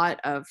a lot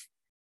of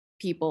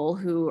people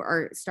who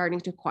are starting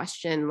to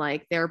question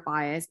like their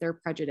bias, their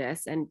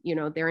prejudice, and,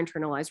 their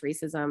internalized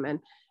racism, and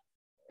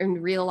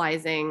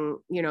realizing,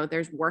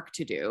 there's work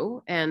to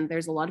do. And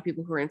there's a lot of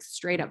people who are in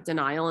straight up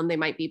denial, and they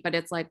might be, but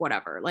it's like,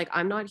 whatever. Like,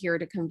 I'm not here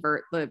to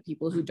convert the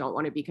people who don't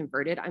want to be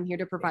converted. I'm here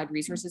to provide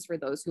resources for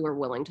those who are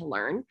willing to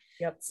learn.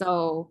 Yep.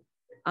 So,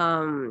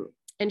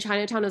 and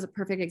Chinatown is a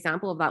perfect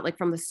example of that. Like,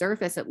 from the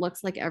surface, it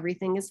looks like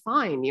everything is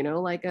fine,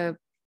 like a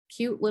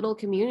cute little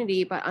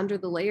community, but under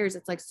the layers,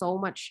 it's like so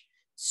much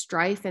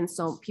strife. And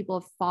so people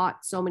have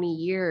fought so many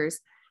years,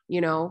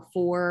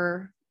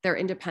 for their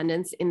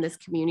independence in this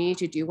community,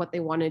 to do what they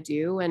want to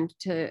do, and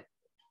to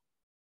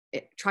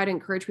try to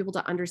encourage people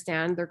to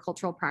understand their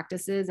cultural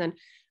practices, and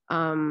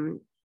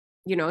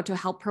to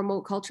help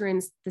promote culture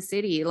in the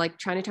city. Like,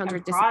 Chinatown's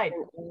pride,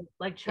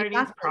 like Chinese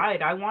exactly.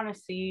 pride. I want to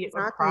see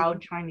a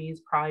proud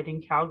Chinese pride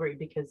in Calgary,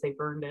 because they've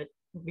earned it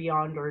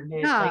beyond earned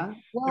it. Yeah,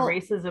 the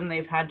racism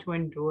they've had to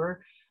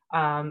endure.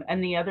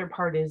 And the other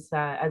part is,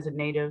 as a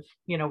native,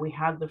 we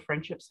had the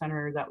Friendship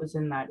Center that was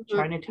in that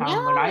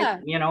Chinatown when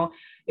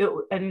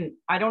and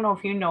I don't know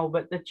if you know,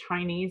 but the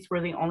Chinese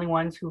were the only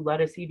ones who let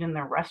us eat in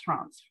their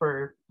restaurants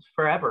for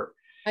forever.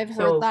 I've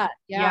heard that.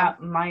 Yeah.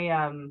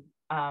 My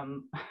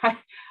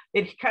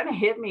it kind of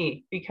hit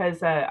me,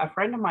 because a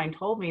friend of mine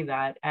told me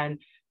that, and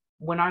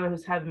when I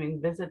was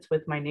having visits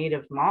with my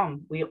native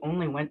mom, we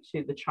only went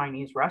to the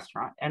Chinese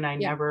restaurant, and I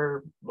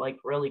never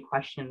really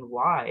questioned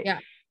why. Yeah.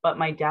 But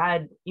my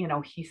dad,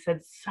 he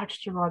said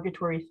such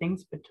derogatory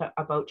things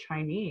about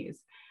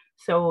Chinese.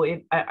 So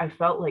I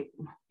felt like,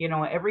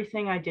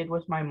 everything I did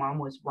with my mom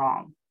was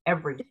wrong,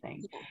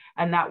 everything.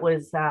 And that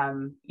was,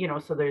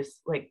 so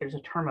there's a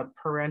term of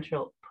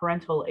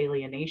parental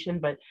alienation.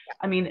 But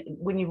I mean,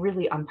 when you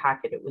really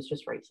unpack it, it was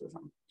just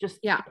racism, just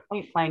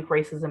point blank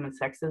racism and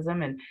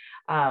sexism. And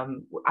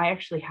I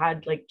actually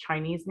had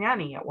Chinese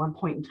nanny at one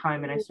point in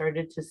time, and I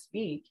started to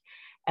speak.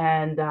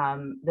 And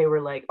they were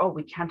like, oh,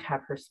 we can't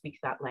have her speak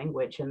that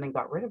language, and they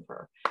got rid of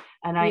her.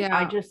 And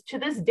I just, to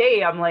this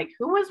day, I'm like,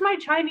 who was my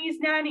Chinese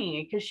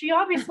nanny? Because she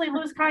obviously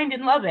was kind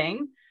and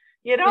loving,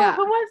 who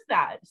was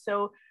that?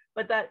 So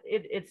but that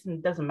it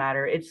doesn't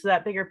matter. It's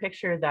that bigger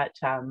picture that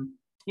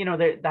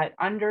that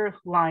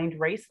underlined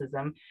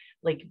racism.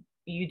 Like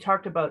you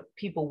talked about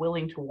people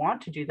willing to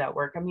want to do that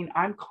work. I mean,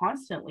 I'm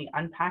constantly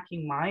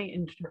unpacking my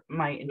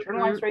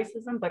internalized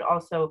racism, but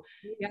also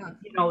Yeah.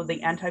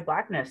 the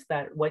anti-blackness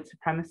that white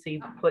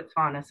supremacy puts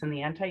on us, and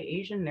the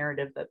anti-Asian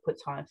narrative that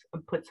puts on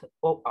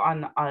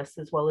us,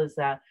 as well as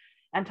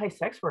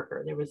anti-sex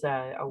worker. There was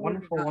a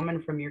wonderful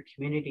woman from your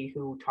community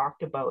who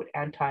talked about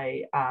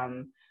anti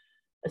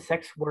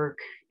sex work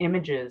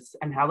images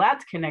and how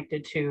that's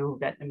connected to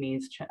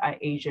Vietnamese,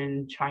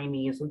 Asian,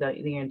 Chinese,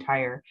 the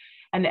entire.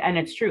 And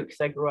it's true, because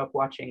I grew up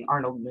watching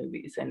Arnold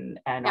movies and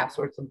all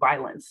sorts of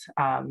violence.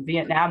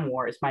 Vietnam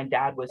Wars, my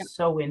dad was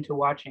so into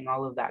watching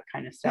all of that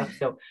kind of stuff.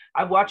 So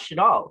I watched it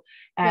all.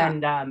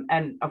 And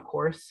of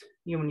course,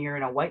 when you're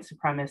in a white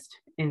supremacist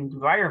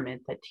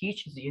environment that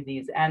teaches you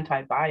these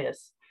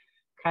anti-bias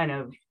kind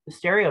of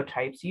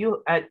stereotypes,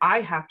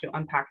 I have to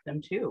unpack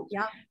them too.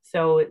 Yeah.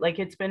 So like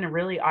it's been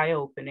really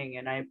eye-opening,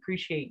 and I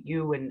appreciate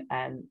you and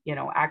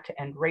ACT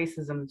to End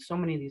Racism, so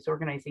many of these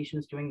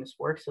organizations doing this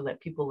work so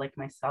that people like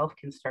myself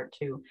can start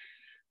to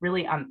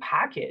really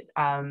unpack it.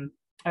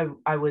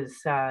 I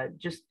was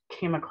just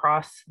came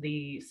across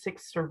the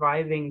 6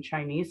 surviving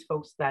Chinese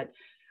folks that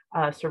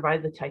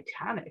survived the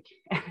Titanic,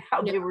 and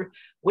how they were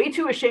way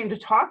too ashamed to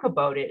talk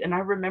about it. And I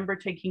remember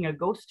taking a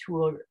ghost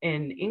tour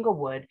in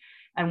Inglewood,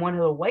 and one of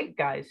the white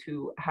guys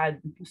who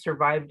had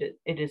survived it,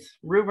 it is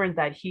rumored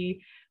that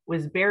he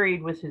was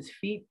buried with his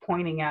feet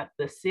pointing at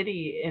the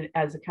city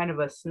as a kind of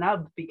a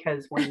snub,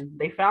 because when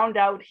they found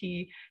out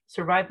he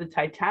survived the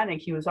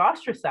Titanic, he was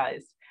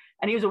ostracized,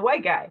 and he was a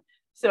white guy.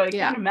 So I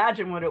can't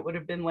imagine what it would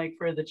have been like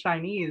for the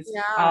Chinese,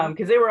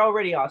 because they were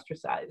already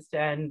ostracized.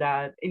 And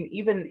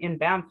even in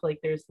Banff, like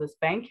there's this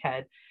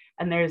bankhead,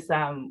 and there's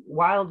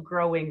wild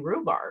growing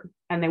rhubarb,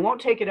 and they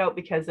won't take it out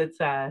because it's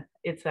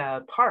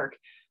a park.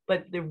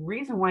 But the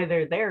reason why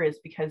they're there is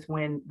because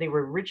when they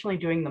were originally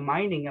doing the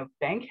mining of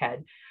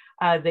Bankhead,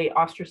 they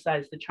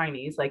ostracized the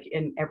Chinese, like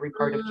in every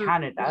part of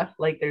Canada.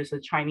 Like there's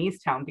a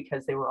Chinese town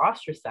because they were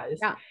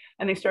ostracized,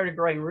 and they started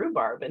growing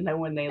rhubarb. And then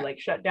when they like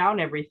shut down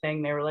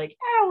everything, they were like,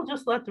 we'll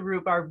just let the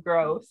rhubarb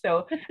grow.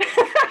 So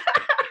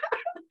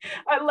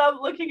I love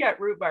looking at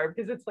rhubarb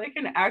because it's like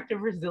an act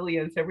of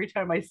resilience every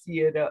time I see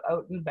it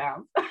out in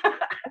Banff.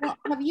 Well,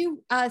 have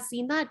you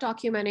seen that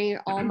documentary,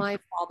 All My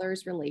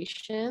Father's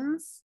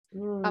Relations?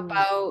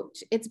 About,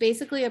 it's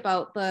basically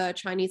about the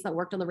Chinese that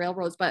worked on the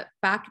railroads, but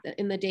back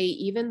in the day,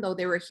 even though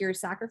they were here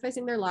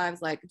sacrificing their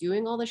lives, like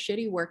doing all the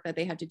shitty work that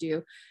they had to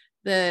do,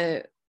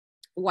 the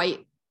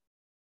white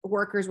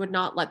workers would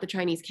not let the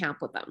Chinese camp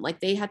with them. Like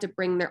they had to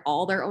bring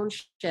all their own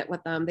shit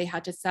with them. They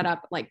had to set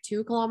up like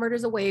 2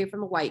 kilometers away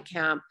from the white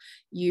camp.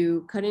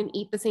 You couldn't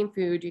eat the same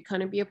food. You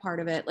couldn't be a part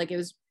of it. Like it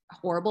was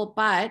horrible.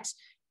 But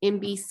in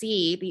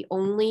BC, the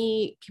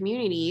only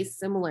communities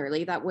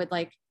similarly that would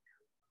like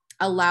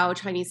allow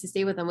Chinese to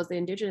stay with them was the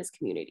Indigenous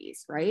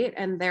communities, right?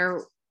 And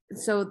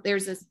so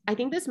there's this, I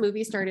think this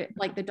movie started,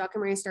 like the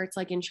documentary starts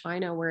like in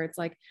China, where it's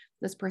like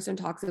this person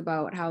talks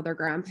about how their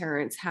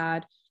grandparents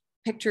had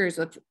pictures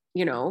with,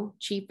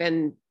 chief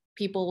and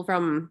people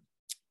from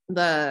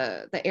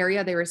the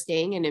area they were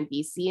staying in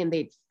BC. And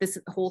this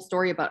whole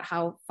story about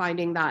how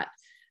finding that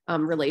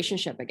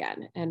relationship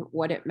again and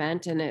what it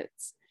meant. And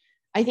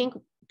I think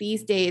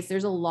these days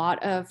there's a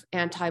lot of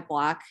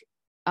anti-Black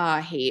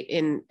hate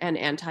and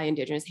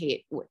anti-Indigenous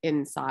hate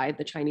inside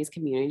the Chinese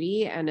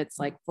community. And it's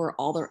like for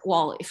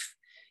all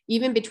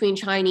even between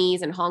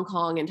Chinese and Hong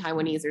Kong and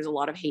Taiwanese, there's a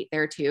lot of hate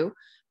there too.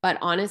 But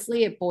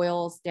honestly, it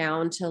boils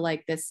down to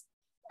like this,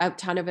 a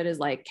ton of it is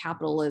like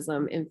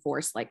capitalism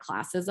enforced like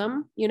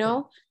classism,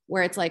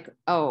 where it's like,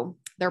 oh,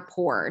 they're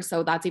poor.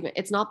 So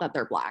it's not that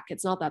they're Black.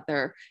 It's not that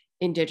they're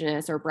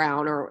Indigenous or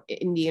brown or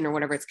Indian or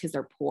whatever. It's because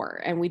they're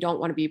poor, and we don't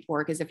want to be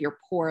poor, because if you're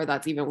poor,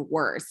 that's even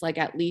worse. Like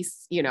at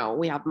least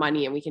we have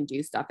money and we can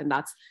do stuff, and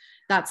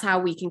that's how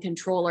we can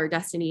control our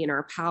destiny and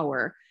our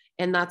power.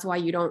 And that's why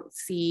you don't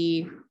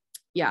see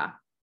a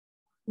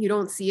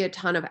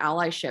ton of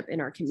allyship in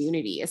our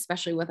community,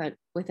 especially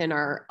within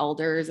our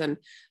elders and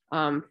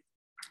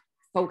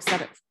folks that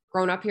have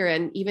grown up here.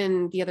 And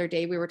even the other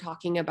day we were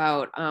talking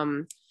about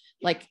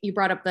like you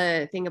brought up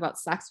the thing about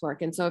sex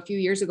work. And so a few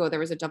years ago, there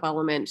was a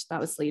development that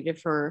was slated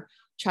for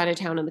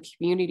Chinatown, and the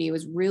community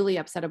was really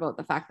upset about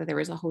the fact that there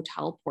was a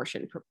hotel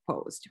portion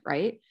proposed,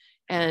 right?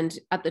 And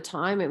at the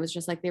time, it was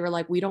just like, they were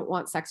like, we don't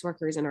want sex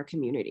workers in our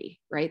community,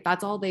 right?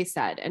 That's all they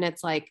said. And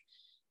it's like,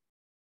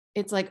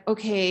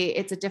 okay,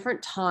 it's a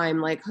different time.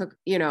 Like,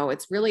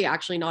 it's really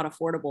actually not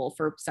affordable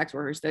for sex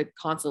workers to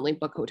constantly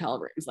book hotel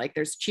rooms. Like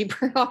there's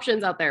cheaper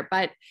options out there,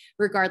 but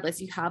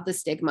regardless, you have the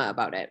stigma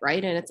about it.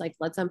 Right. And it's like,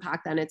 let's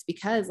unpack that. And it's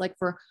because like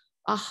for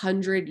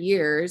 100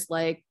 years,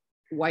 like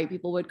white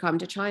people would come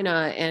to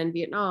China and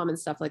Vietnam and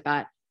stuff like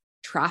that,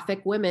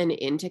 traffic women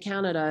into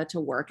Canada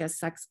to work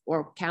as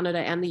or Canada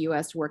and the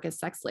US to work as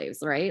sex slaves,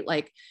 right?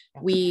 Like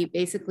we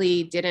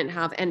basically didn't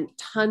have, and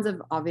tons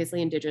of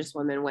obviously Indigenous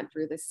women went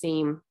through the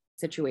same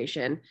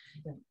situation,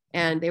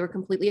 and they were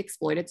completely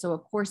exploited. So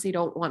of course they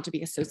don't want to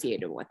be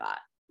associated with that,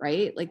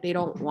 right? Like they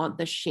don't want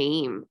the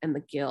shame and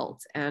the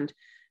guilt and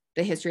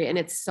the history. And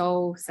it's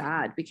so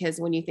sad because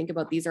when you think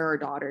about, these are our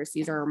daughters,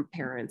 these are our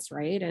parents,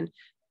 right? And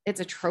it's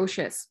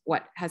atrocious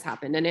what has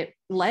happened. And it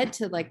led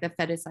to like the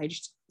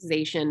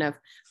fetishization of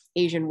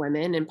Asian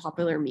women in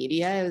popular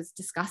media. It was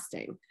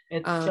disgusting.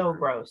 It's so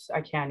gross.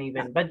 I can't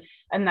even, but,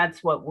 and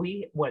that's what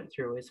we went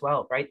through as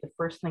well, right? The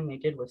first thing they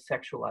did was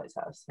sexualize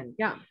us. And,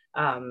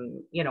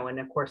 you know, and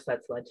of course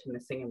that's led to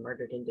missing and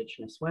murdered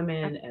Indigenous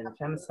women and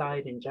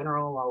femicide in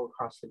general all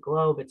across the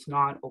globe. It's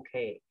not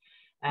okay.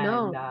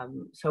 And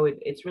so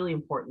it's really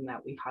important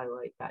that we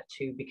highlight that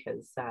too,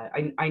 because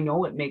I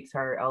know it makes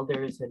our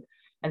elders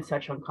and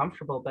such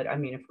uncomfortable, but I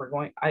mean, if we're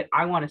going,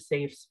 I want a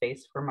safe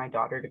space for my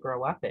daughter to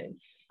grow up in.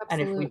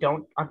 Absolutely. And if we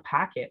don't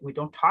unpack it, we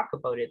don't talk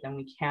about it, then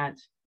we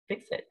can't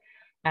fix it.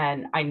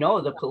 And I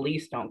know the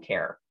police don't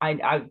care.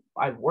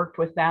 I've worked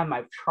with them.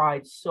 I've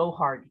tried so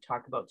hard to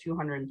talk about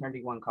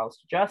 231 calls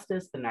to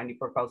justice, the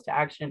 94 calls to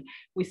action.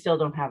 We still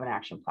don't have an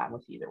action plan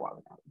with either one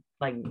of them.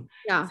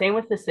 Like, same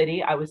with the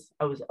city. I was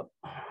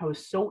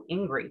so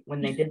angry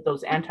when they did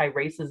those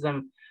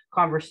anti-racism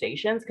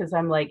conversations, because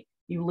I'm like,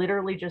 you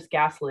literally just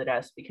gaslit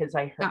us, because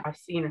I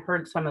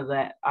heard some of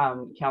the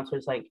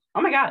counselors like,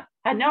 oh my God,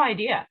 I had no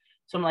idea.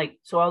 So I'm like,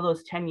 so all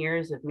those 10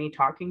 years of me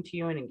talking to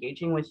you and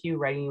engaging with you,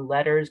 writing you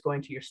letters,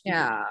 going to your stupid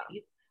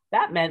committee,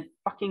 that meant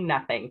fucking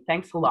nothing.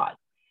 Thanks a lot.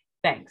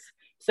 Thanks.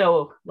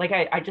 So like,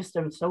 I just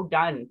am so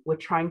done with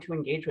trying to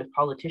engage with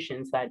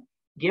politicians that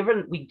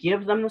we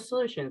give them the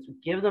solutions, we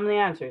give them the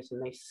answers,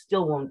 and they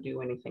still won't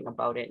do anything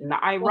about it. And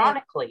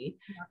ironically,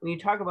 when you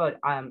talk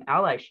about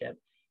allyship,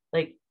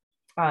 like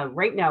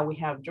right now we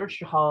have George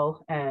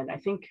Chahal, and I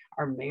think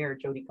our mayor,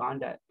 Jyoti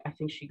Gonda, I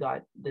think she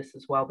got this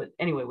as well. But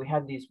anyway, we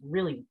have these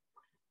really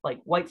like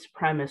white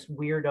supremacist,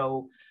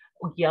 weirdo,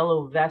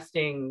 yellow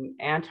vesting,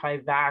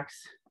 anti-vax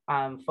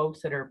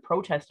folks that are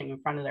protesting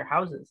in front of their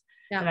houses.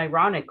 And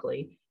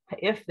ironically,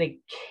 if they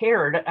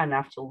cared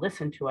enough to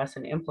listen to us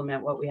and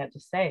implement what we had to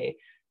say,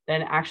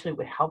 then actually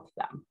would help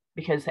them,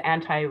 because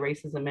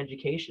anti-racism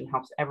education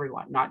helps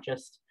everyone, not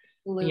just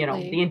you know,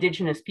 the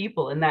Indigenous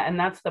people. And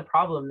that's the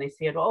problem. They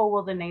say, oh,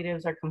 well, the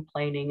natives are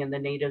complaining and the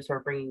natives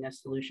are bringing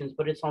us solutions,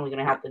 but it's only going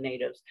to help the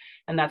natives.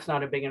 And that's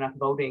not a big enough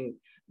voting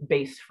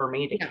base for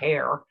me to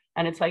care.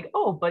 And it's like,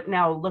 oh, but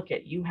now look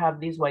at, you have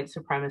these white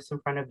supremacists in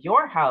front of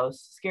your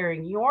house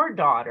scaring your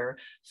daughter.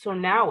 So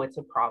now it's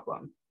a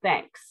problem.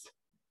 Thanks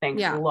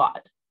a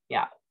lot.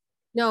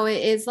 No,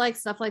 it is like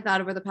stuff like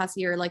that over the past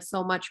year, like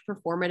so much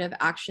performative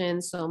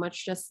action, so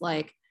much just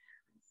like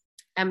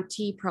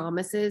empty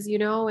promises, you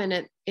know, and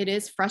it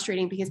is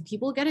frustrating because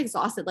people get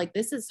exhausted. Like,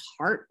 this is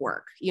heart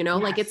work, you know,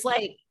 like it's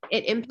like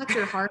it impacts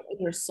your heart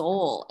and your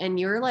soul, and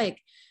you're like,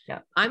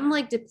 I'm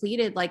like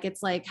depleted. Like,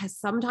 it's like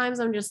sometimes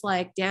I'm just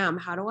like, damn,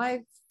 how do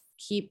I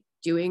keep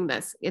doing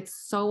this?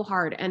 It's so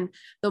hard. And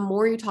the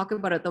more you talk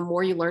about it, the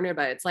more you learn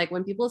about it. It's like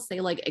when people say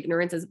like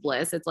ignorance is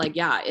bliss, it's like,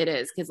 yeah, it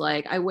is. Cause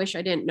like, I wish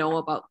I didn't know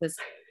about this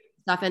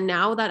stuff. And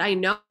now that I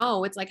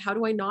know, it's like, how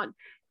do I not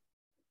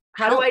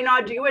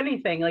do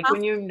anything? Like,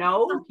 when you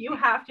know, you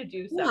have to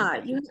do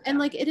something. And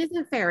like, it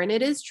isn't fair. And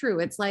it is true.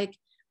 It's like,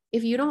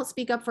 if you don't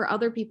speak up for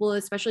other people,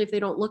 especially if they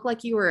don't look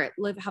like you or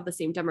have the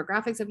same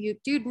demographics of you,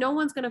 dude, no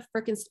one's going to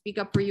freaking speak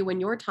up for you when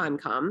your time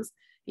comes,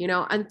 you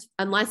know,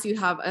 unless you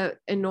have an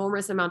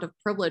enormous amount of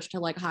privilege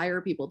to like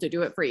hire people to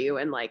do it for you.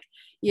 And like,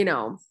 you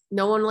know,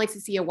 no one likes to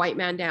see a white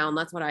man down.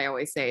 That's what I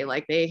always say.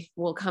 Like, they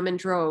will come in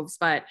droves,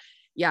 but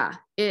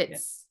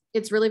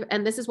it's really,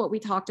 and this is what we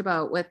talked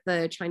about with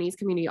the Chinese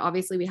community.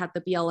 Obviously we had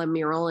the BLM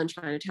mural in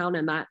Chinatown,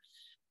 and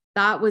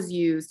that was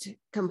used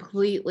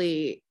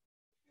completely.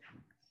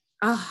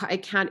 I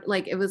can't,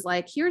 like, it was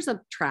like, here's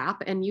a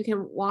trap and you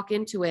can walk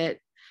into it,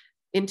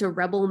 into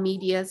Rebel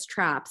Media's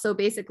trap. So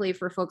basically,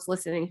 for folks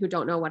listening who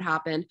don't know what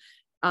happened,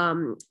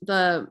 a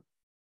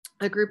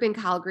group in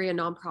Calgary, a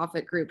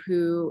nonprofit group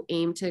who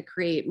aimed to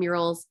create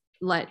murals,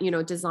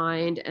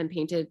 designed and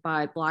painted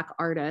by Black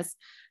artists,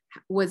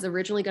 was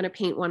originally going to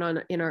paint one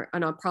on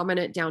a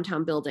prominent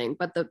downtown building,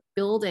 but the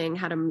building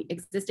had an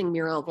existing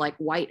mural of like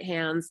white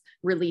hands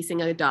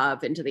releasing a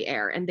dove into the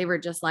air. And they were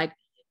just like,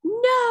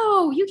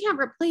 no, you can't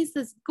replace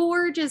this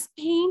gorgeous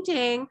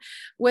painting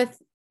with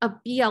a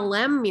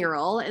BLM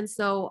mural. And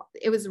so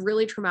it was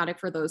really traumatic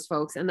for those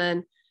folks. And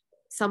then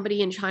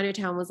somebody in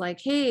Chinatown was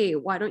like, hey,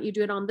 why don't you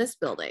do it on this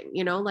building?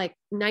 You know, like,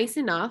 nice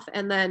enough.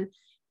 And then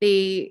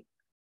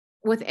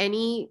with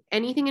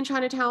anything in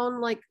Chinatown,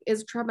 like,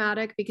 is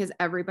traumatic because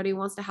everybody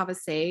wants to have a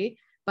say,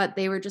 but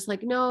they were just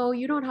like, no,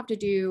 you don't have to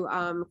do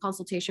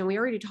consultation. We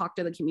already talked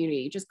to the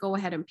community. Just go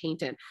ahead and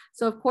paint it.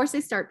 So of course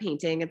they start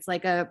painting. It's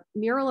like a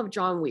mural of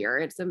John Weir.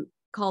 It's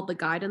called The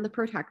Guide and the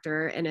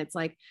Protector. And it's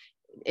like,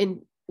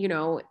 to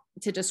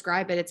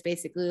describe it, it's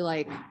basically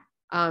like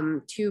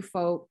two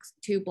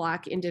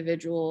Black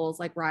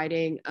individuals, like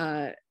riding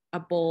a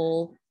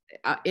bull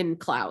in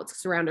clouds,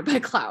 surrounded by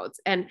clouds.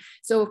 And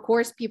so of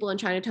course people in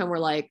Chinatown were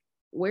like,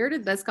 where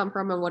did this come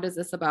from and what is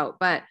this about?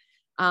 But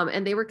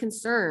and they were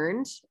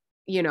concerned,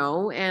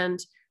 and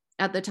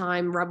at the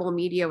time Rebel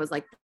Media was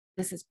like,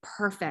 this is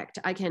perfect.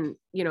 I can,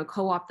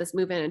 co-opt this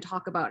movement and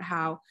talk about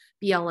how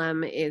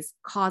BLM is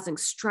causing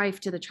strife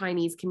to the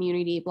Chinese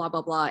community, blah,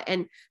 blah, blah.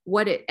 And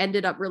what it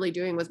ended up really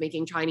doing was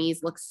making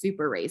Chinese look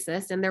super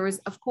racist. And there was,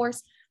 of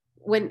course,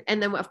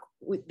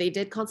 they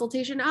did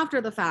consultation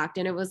after the fact.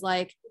 And it was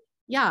like,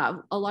 yeah,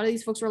 a lot of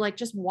these folks were like,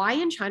 just why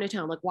in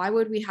Chinatown? Like, why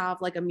would we have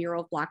like a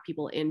mural of Black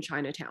people in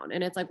Chinatown?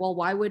 And it's like, well,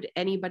 why would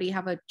anybody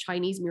have a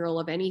Chinese mural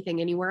of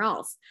anything anywhere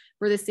else?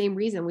 For the same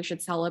reason, we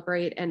should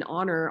celebrate and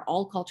honor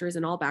all cultures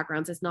and all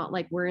backgrounds. It's not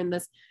like we're in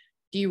this,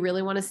 do you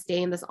really want to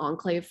stay in this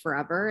enclave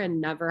forever and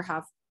never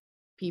have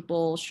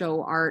people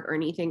show art or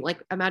anything?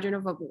 Like, imagine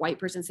if a white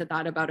person said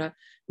that about a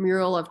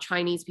mural of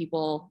Chinese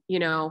people,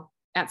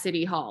 at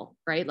City Hall,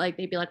 right? Like,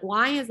 they'd be like,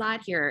 why is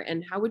that here?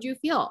 And how would you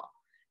feel?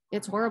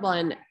 It's horrible.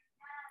 And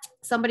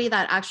somebody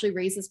that actually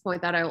raised this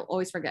point that I'll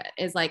always forget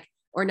is like,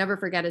 or never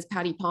forget, is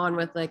Patty Pond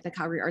with like the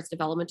Calgary Arts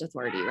Development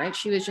Authority, right?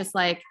 She was just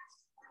like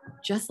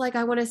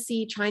I want to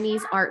see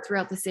Chinese art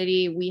throughout the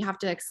city, we have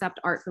to accept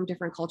art from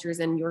different cultures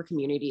in your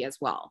community as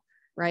well,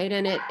 right?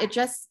 And I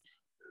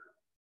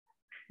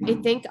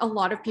think a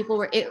lot of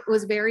people it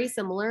was very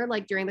similar,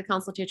 like during the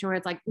consultation where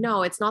it's like,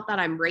 no, it's not that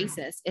I'm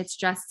racist. It's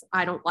just,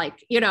 I don't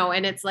like,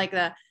 and it's like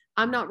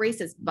I'm not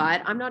racist,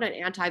 but I'm not an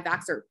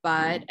anti-vaxxer,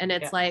 but, and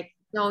it's like,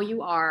 no,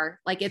 you are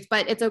like,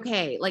 but it's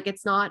okay. Like,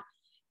 it's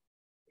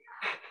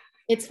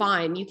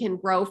fine. You can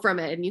grow from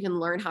it and you can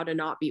learn how to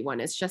not be one.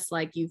 It's just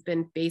like, you've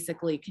been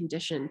basically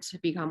conditioned to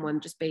become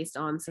one just based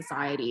on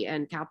society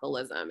and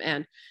capitalism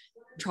and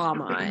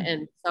trauma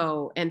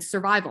and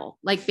survival.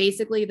 Like,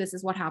 basically this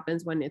is what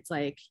happens when it's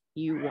like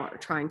you are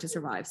trying to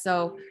survive.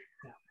 So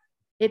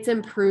it's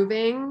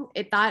improving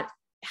that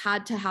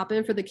had to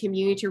happen for the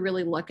community to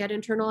really look at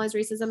internalized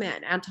racism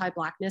and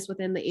anti-Blackness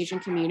within the Asian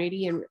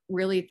community and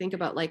really think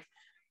about like,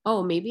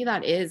 oh, maybe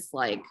that is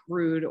like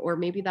rude, or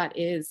maybe that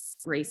is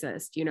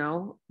racist,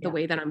 the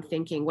way that I'm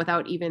thinking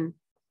without even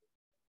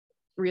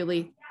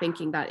really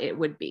thinking that it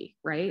would be,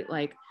 right?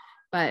 Like,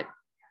 but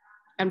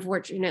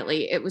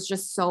unfortunately, it was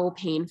just so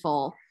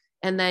painful.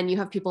 And then you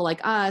have people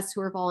like us who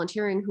are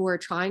volunteering, who are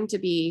trying to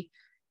be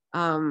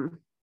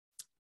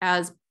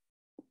as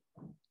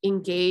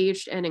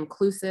engaged and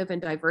inclusive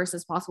and diverse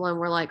as possible. And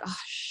we're like, oh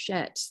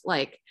shit,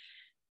 like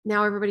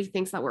now everybody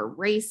thinks that we're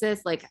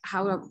racist. Like,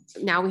 how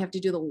now we have to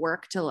do the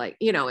work to like,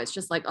 it's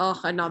just like,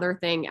 oh, another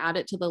thing, add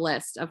it to the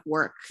list of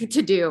work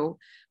to do,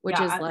 which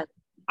is like,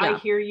 I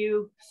hear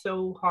you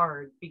so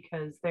hard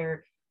because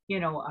they're,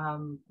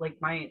 like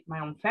my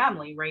own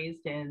family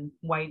raised in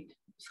white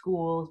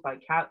schools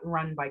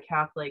run by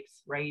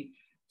Catholics, right?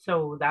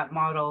 So that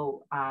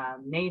motto,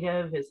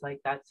 Native, is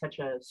like, that's such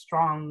a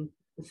strong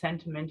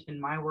sentiment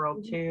in my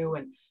world too.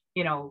 And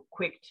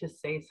quick to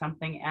say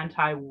something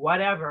anti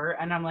whatever,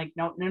 and I'm like,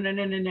 no.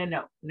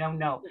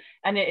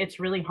 And it's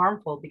really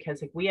harmful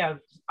because like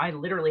I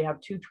literally have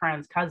 2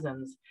 trans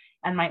cousins,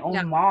 and my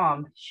own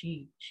mom,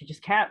 she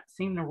just can't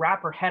seem to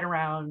wrap her head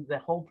around the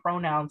whole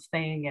pronouns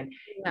thing and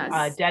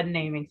dead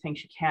naming thing.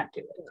 She can't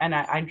do it, and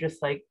I'm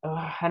just like,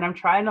 ugh. And I'm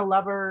trying to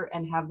love her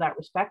and have that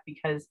respect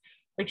because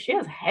like she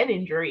has head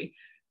injury.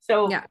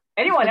 So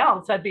anyone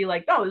else, I'd be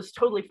like, oh, it's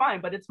totally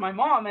fine. But it's my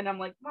mom. And I'm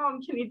like, Mom,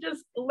 can you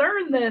just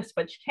learn this?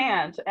 But she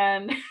can't.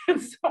 And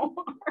it's so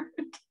hard.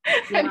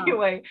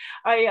 Anyway,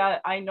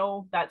 I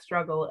know that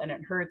struggle, and it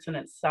hurts and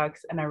it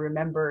sucks. And I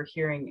remember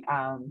hearing,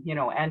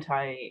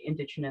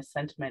 anti-Indigenous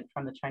sentiment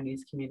from the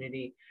Chinese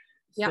community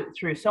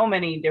through so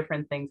many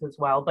different things as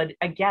well. But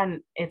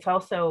again, it's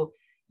also,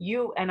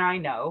 you and I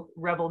know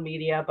rebel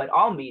media, but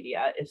all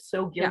media is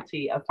so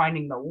guilty of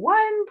finding the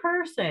one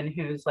person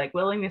who's like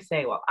willing to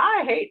say, well,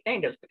 I hate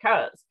natives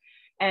because,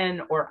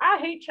 or I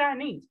hate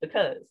Chinese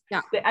because,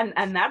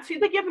 and that's who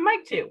they give the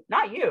mic to,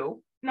 not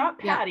you, not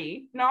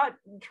Patty, not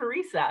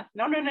Teresa.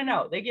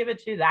 No. They give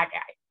it to that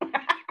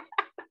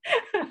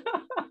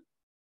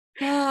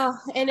guy. And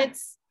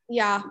it's,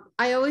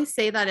 I always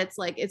say that it's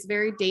like, it's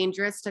very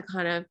dangerous to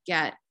kind of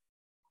get,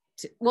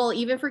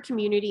 even for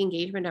community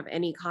engagement of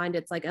any kind,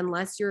 it's like,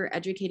 unless you're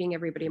educating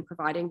everybody and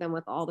providing them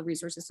with all the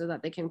resources so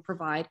that they can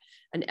provide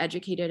an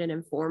educated and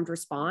informed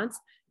response,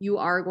 you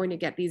are going to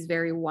get these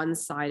very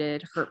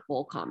one-sided,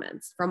 hurtful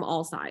comments from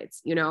all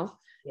sides,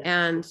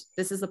 And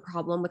this is the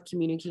problem with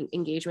community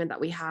engagement that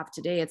we have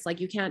today. It's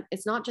like,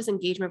 it's not just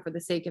engagement for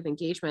the sake of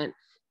engagement,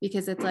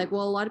 because it's like,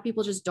 well, a lot of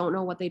people just don't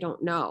know what they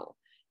don't know.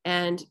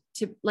 And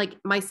to like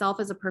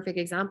myself as a perfect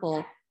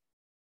example,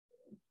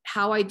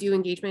 how I do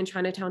engagement in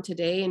Chinatown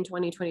today in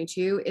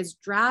 2022 is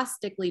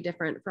drastically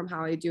different from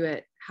how I do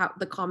it, how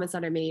the comments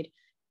that I made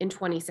in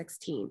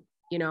 2016,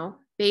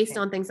 based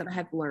on things that I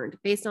have learned,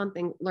 based on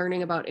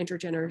learning about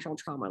intergenerational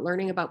trauma,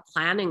 learning about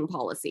planning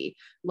policy,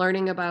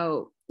 learning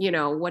about,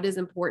 what is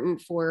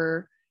important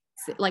for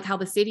like how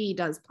the city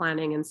does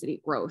planning and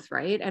city growth,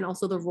 right? And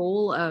also the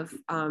role of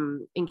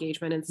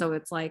engagement. And so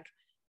it's like,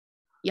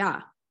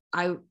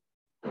 I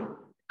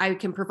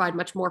can provide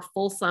much more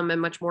fulsome and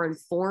much more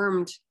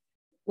informed,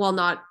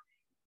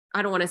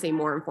 I don't want to say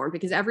more informed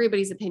because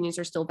everybody's opinions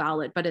are still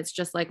valid, but it's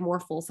just like more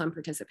fulsome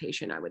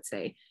participation, I would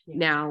say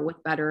now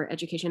with better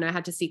education. I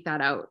had to seek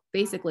that out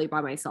basically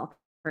by myself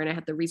and I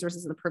had the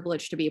resources and the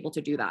privilege to be able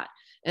to do that.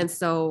 And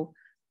so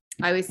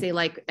I always say,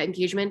 like,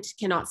 engagement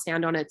cannot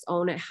stand on its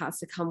own. It has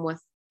to come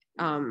with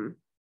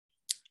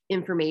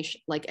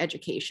information, like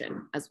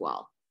education as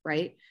well,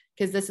 right?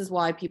 Because this is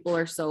why people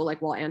are so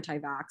like, well,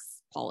 anti-vax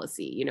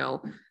policy, you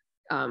know,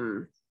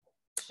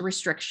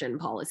 restriction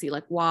policy,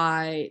 like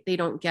why they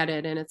don't get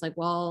it. And it's like,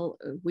 well,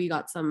 we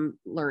got some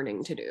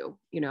learning to do,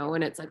 you know,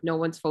 and it's like no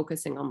one's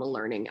focusing on the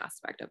learning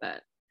aspect of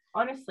it.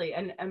 Honestly,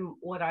 and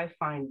what I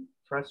find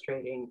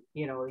frustrating,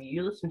 you know,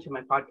 you listen to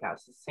my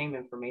podcast, the same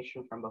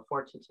information from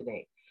before to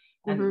today.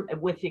 And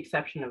with the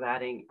exception of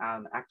adding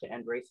ACT to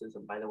End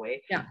Racism, by the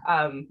way. Yeah.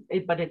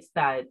 But it's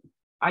that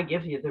I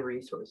give you the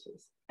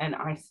resources, and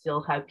I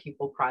still have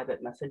people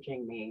private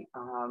messaging me.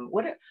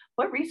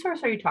 What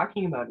resource are you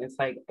talking about? And it's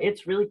like,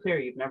 it's really clear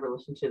you've never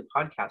listened to the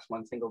podcast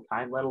one single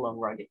time, let alone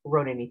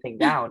wrote anything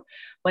down.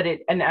 But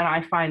and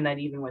I find that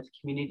even with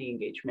community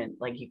engagement,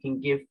 like you can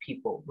give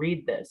people,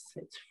 read this,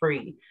 it's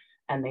free,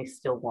 and they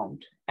still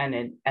won't.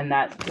 And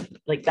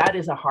that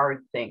is a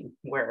hard thing,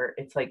 where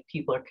it's like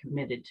people are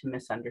committed to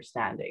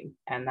misunderstanding,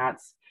 and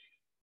that's,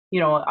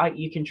 you know,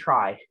 you can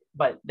try,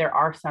 but there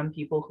are some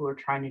people who are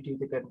trying to do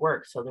the good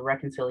work. So the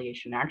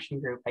Reconciliation Action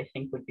Group, I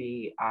think, would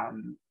be,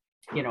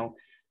 you know,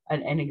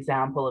 an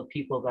example of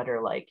people that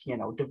are like, you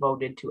know,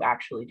 devoted to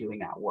actually doing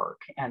that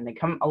work. And they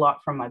come a lot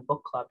from my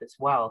book club as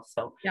well.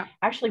 So yeah,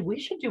 actually we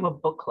should do a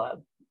book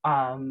club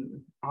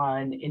on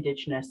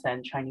Indigenous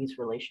and Chinese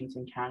relations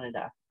in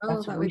Canada.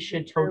 We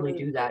should totally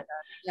do that.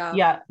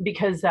 Yeah,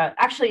 because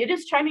actually it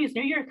is Chinese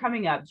New Year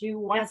coming up. Do you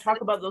want to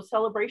talk about those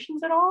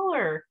celebrations at all,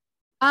 or?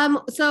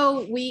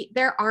 So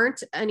there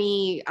aren't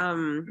any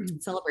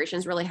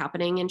celebrations really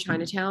happening in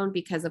Chinatown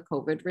because of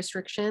COVID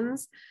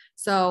restrictions.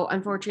 So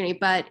unfortunately,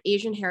 but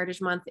Asian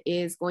Heritage Month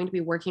is going to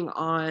be working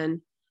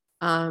on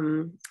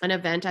an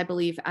event, I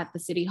believe, at the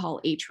City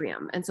Hall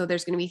atrium. And so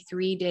there's going to be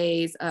 3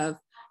 days of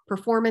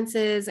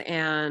performances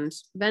and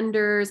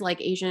vendors like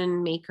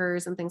Asian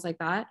makers and things like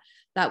that,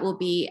 that will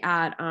be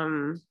at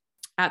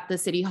the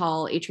City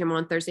Hall atrium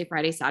on Thursday,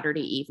 Friday,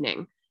 Saturday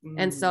evening.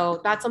 And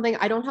so that's something,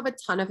 I don't have a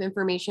ton of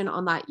information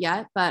on that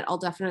yet, but I'll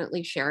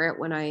definitely share it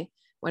when I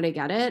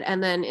get it.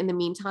 And then in the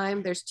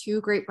meantime, there's 2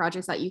 great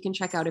projects that you can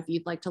check out if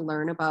you'd like to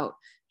learn about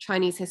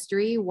Chinese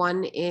history.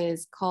 One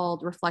is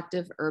called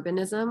Reflective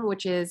Urbanism,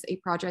 which is a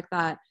project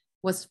that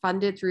was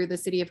funded through the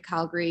City of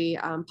Calgary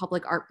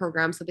public art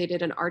program. So they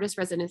did an artist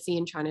residency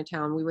in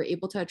Chinatown. We were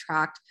able to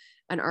attract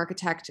an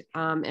architect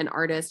and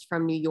artist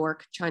from New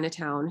York,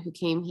 Chinatown, who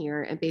came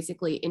here and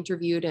basically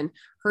interviewed and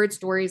heard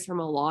stories from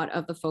a lot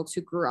of the folks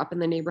who grew up in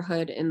the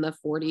neighborhood in the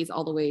 40s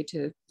all the way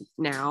to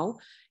now.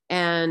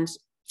 And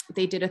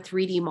they did a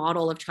 3D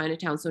model of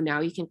Chinatown. So now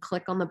you can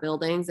click on the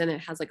buildings and it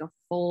has like a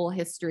full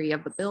history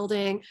of the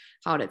building,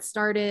 how it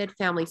started,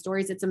 family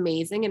stories. It's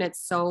amazing. And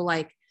it's so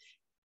like,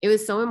 it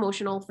was so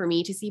emotional for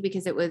me to see,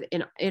 because it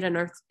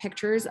unearthed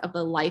pictures of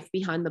the life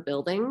behind the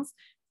buildings,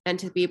 and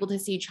to be able to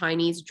see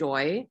Chinese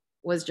joy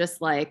was just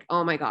like,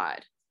 oh my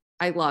God,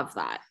 I love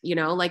that, you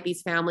know, like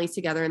these families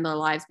together in their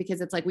lives,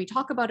 because it's like, we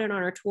talk about it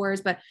on our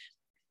tours, but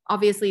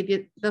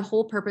obviously the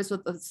whole purpose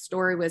with the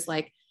story was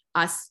like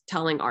us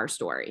telling our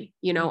story,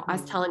 you know,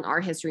 us telling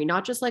our history,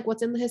 not just like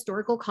what's in the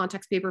historical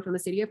context paper from the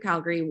City of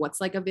Calgary, what's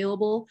like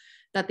available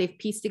that they've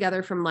pieced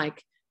together from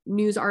like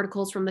news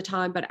articles from the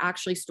time, but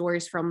actually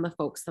stories from the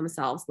folks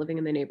themselves living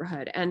in the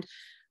neighborhood. And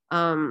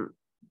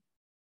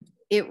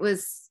it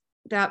was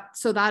that,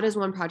 so that is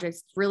one project.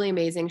 It's really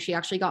amazing. She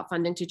actually got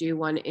funding to do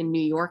one in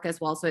New York as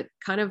well. So it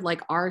kind of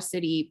like our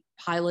city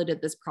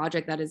piloted this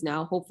project that is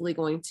now hopefully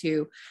going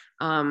to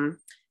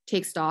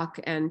take stock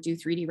and do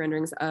 3D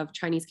renderings of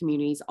Chinese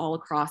communities all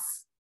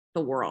across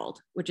the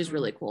world, which is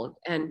really cool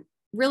and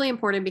really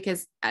important,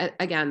 because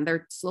again,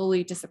 they're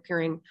slowly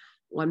disappearing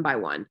one by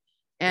one.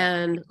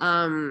 And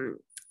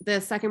the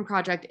second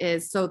project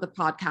is, so the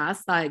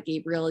podcast that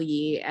Gabriel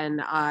Yi and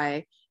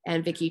I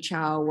and Vicky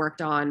Chow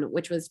worked on,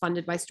 which was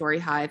funded by Story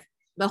Hive.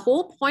 The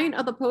whole point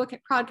of the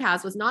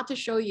podcast was not to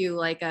show you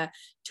like a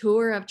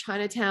tour of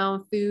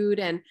Chinatown food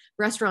and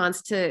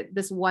restaurants to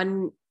this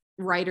one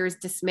writer's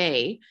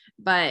dismay,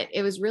 but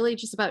it was really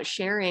just about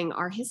sharing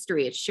our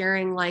history. It's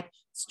sharing like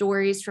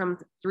stories from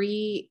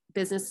three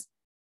businesses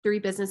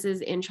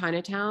in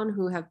Chinatown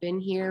who have been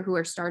here, who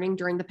are starting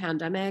during the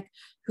pandemic,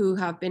 who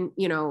have been,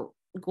 you know,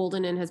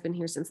 Golden Inn has been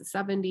here since the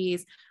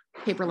 70s.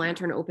 Paper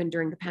Lantern opened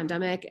during the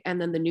pandemic.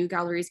 And then the New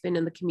Gallery's been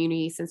in the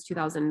community since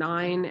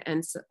 2009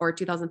 or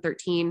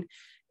 2013.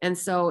 And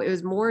so it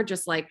was more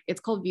just like, it's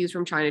called Views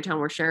from Chinatown.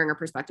 We're sharing our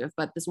perspective,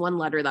 but this one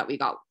letter that we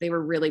got, they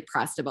were really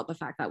pressed about the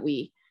fact that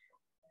we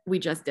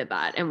just did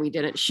that and we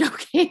didn't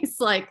showcase,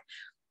 like,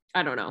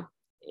 I don't know,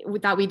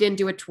 that we didn't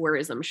do a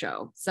tourism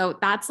show. So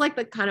that's like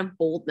the kind of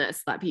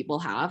boldness that people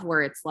have,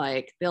 where it's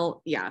like,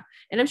 and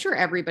I'm sure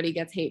everybody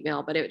gets hate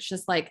mail, but it's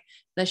just like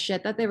the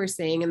shit that they were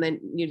saying. And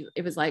then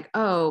it was like,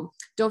 oh,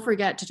 don't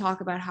forget to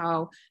talk about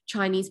how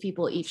Chinese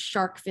people eat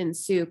shark fin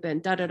soup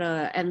and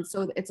da-da-da. And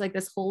so it's like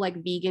this whole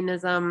like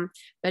veganism,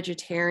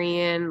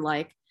 vegetarian,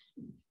 like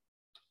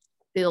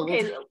build.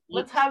 Okay,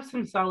 let's have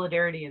some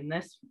solidarity in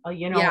this.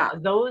 Yeah.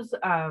 Those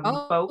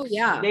Oh, folks,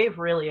 yeah. they've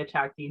really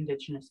attacked the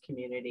indigenous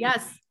community.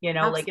 Yes,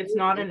 Like it's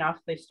not absolutely. enough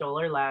they stole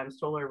our land,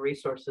 stole our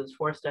resources,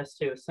 forced us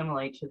to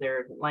assimilate to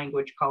their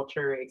language,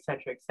 culture,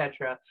 etc.,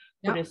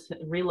 put Yep. us,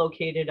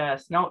 relocated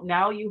us.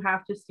 Now you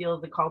have to steal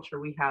the culture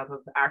we have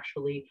of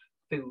actually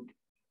food.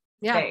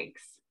 Yeah.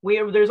 Thanks.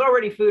 There's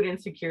already food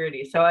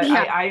insecurity, so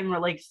Yeah. I'm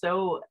like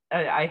so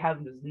I have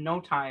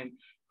no time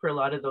for a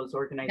lot of those Yeah.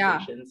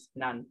 organizations.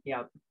 None.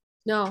 Yeah.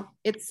 No,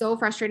 it's so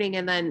frustrating.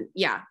 And then,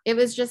 yeah, it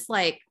was just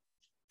like,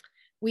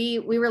 we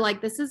were like,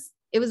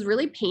 it was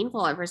really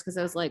painful at first because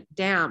I was like,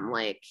 damn,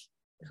 like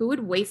who would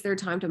waste their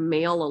time to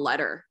mail a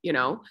letter, you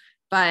know?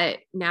 But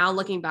now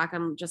looking back,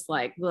 I'm just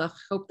like, ugh,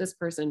 hope this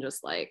person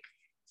just like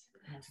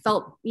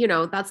felt,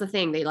 that's the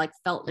thing. They like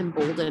felt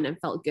emboldened and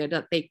felt good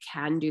that they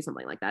can do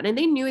something like that. And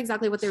they knew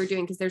exactly what they were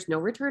doing because there's no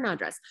return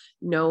address,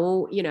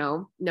 no,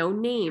 no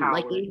name.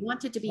 Like Coward. they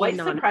wanted to be White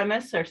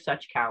supremacists are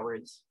such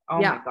cowards. Oh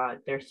yeah. my God,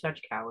 they're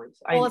such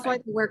cowards. Well, that's why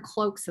they wear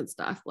cloaks and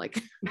stuff.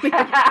 Like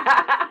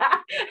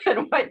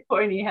and white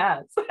pointy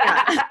hats.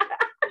 yeah.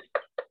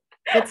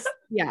 It's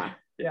yeah.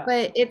 Yeah.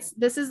 But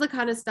this is the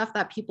kind of stuff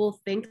that people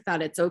think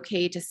that it's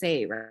okay to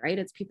say, right?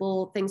 It's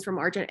things from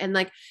our and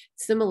like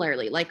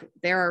similarly, like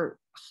there are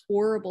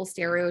horrible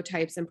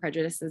stereotypes and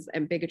prejudices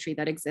and bigotry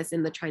that exist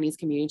in the Chinese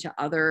community to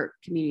other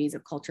communities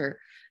of culture,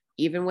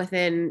 even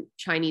within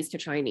Chinese to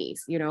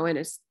Chinese, and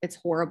it's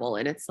horrible.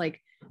 And it's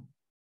like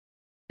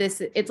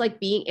it's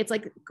like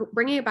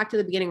bringing it back to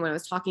the beginning when I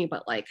was talking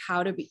about like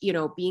how to be,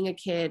 being a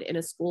kid in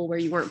a school where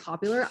you weren't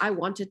popular. I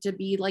wanted to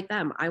be like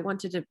them. I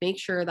wanted to make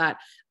sure that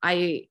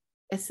I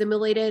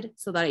assimilated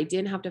so that I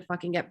didn't have to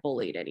fucking get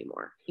bullied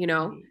anymore.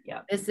 Yeah.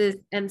 This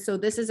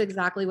is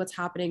exactly what's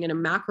happening in a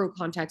macro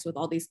context with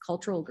all these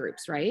cultural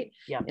groups, right?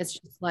 Yeah. It's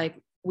just like,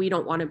 we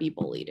don't want to be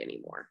bullied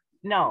anymore.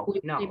 No.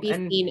 We want to be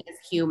seen as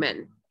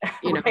human,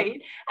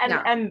 right.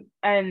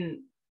 And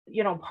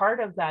part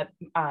of that,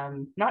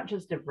 not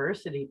just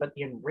diversity, but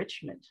the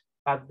enrichment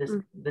of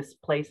this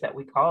place that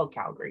we call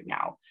Calgary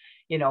now.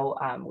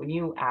 When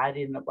you add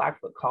in the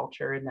Blackfoot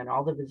culture and then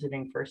all the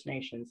visiting First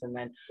Nations and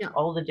then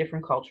all the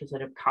different cultures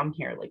that have come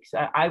here, like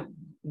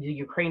the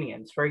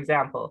Ukrainians, for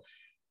example,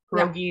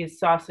 pierogies,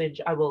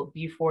 sausage, I will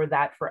be for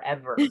that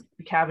forever.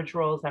 The cabbage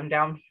rolls, I'm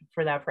down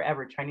for that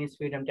forever. Chinese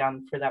food, I'm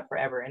down for that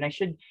forever. And I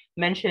should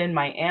mention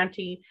my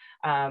auntie.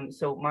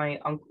 So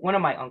one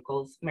of my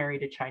uncles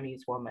married a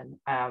Chinese woman,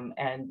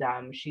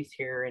 and she's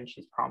here and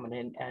she's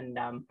prominent. And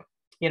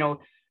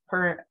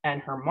her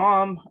and her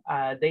mom,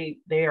 they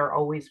are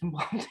always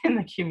involved in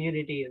the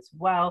community as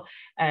well.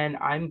 And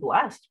I'm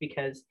blessed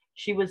because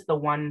she was the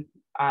one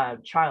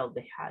child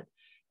they had.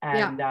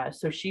 And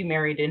so she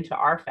married into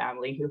our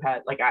family who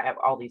had, like, I have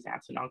all these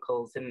aunts and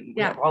uncles and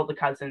we have all the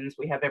cousins,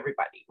 we have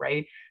everybody,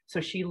 right?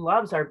 So she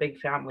loves our big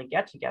family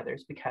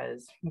get-togethers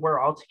because we're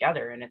all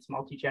together and it's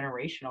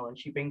multi-generational. And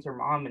she brings her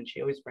mom and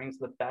she always brings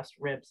the best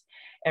ribs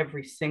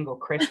every single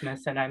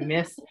Christmas. And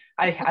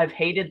I've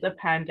hated the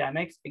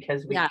pandemics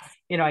because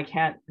I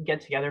can't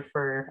get together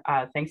for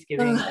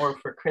Thanksgiving or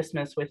for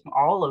Christmas with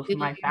all of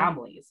my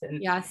families.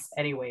 And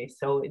anyway,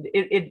 so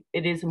it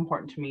is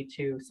important to me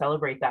to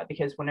celebrate that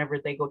because whenever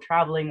they go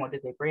traveling, what do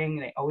they bring?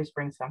 They always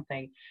bring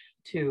something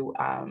to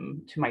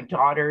my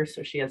daughter.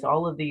 So she has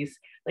all of these,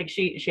 like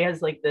she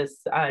has like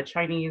this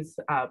Chinese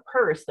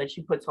purse that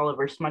she puts all of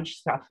her smudge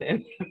stuff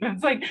in.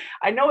 It's like,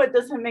 I know it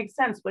doesn't make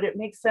sense, but it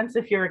makes sense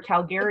if you're a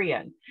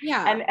Calgarian.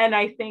 And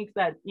I think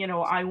that,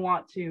 I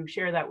want to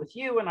share that with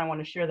you and I want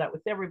to share that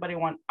with everybody.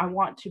 I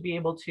want to be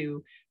able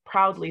to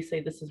proudly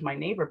say this is my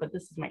neighbor, but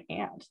this is my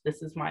aunt,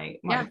 this is my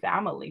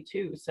family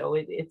too. So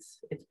it's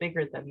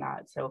bigger than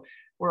that. So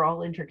we're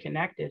all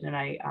interconnected. And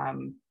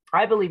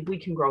I believe we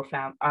can grow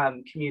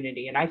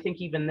community. And I think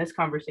even this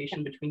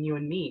conversation between you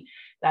and me,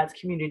 that's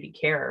community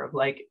care of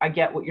like, I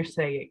get what you're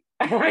saying.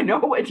 I know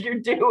what you're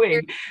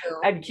doing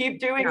and keep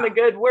doing the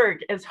good work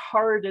as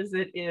hard as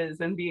it is.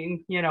 And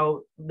being,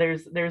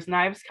 there's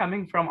knives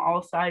coming from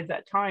all sides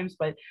at times,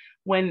 but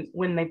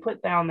when they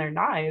put down their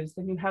knives,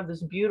 then you have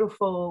this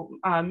beautiful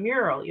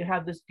mural, you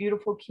have this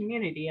beautiful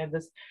community, you have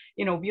this,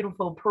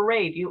 beautiful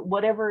parade,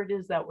 whatever it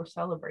is that we're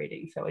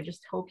celebrating. So I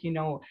just hope,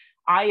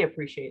 I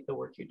appreciate the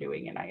work you're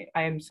doing. And I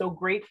am so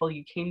grateful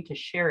you came to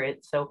share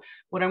it. So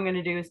what I'm going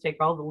to do is take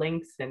all the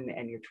links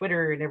and your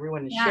Twitter and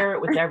everyone and share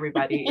it with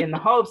everybody in the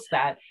hopes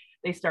that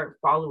they start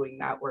following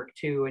that work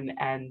too.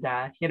 And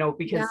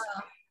because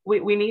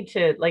we need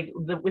to, like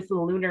with the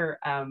Lunar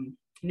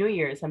New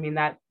Year's, I mean,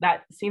 that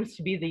seems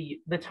to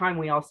be the time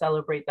we all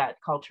celebrate that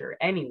culture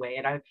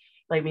anyway. And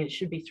it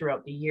should be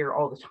throughout the year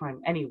all the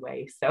time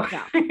anyway. So,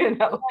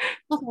 the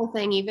whole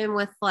thing, even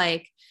with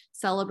like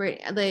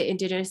celebrate the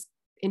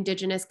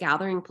indigenous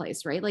gathering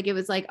place, right? Like it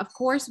was like, of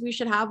course we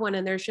should have one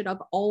and there should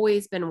have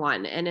always been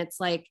one. And it's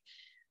like,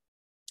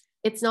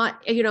 it's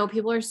not,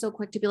 people are so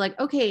quick to be like,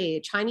 okay,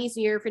 Chinese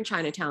New Year from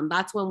Chinatown.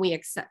 That's when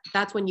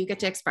you get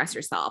to express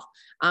yourself.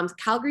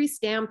 Calgary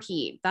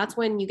Stampede. That's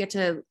when you get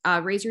to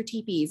raise your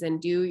teepees and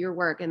do your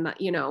work. And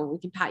we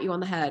can pat you on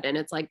the head. And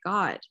it's like,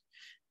 God,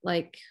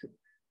 like,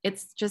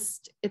 it's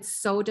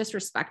so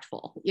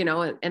disrespectful, you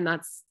know, and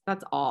that's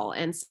all.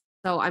 And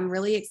so I'm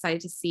really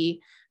excited to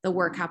see the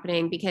work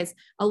happening, because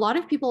a lot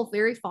of people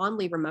very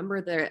fondly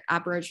remember the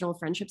Aboriginal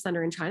Friendship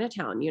Center in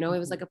Chinatown. You know, it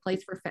was like a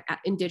place for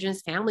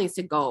Indigenous families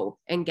to go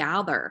and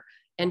gather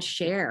and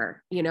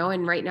share, you know,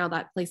 and right now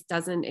that place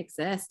doesn't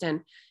exist.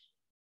 And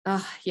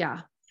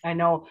yeah. I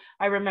know.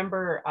 I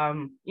remember,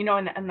 you know,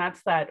 and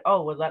that's that,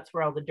 oh, well, that's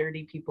where all the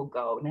dirty people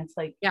go. And it's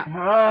like,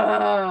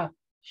 Yeah.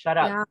 Shut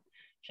up. Yeah.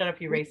 Shut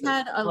up, you We racist.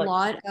 had a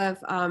lot of,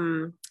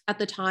 at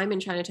the time in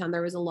Chinatown,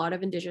 there was a lot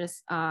of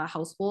Indigenous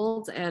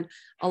households and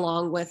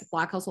along with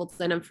Black households.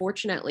 And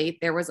unfortunately,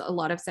 there was a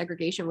lot of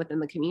segregation within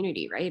the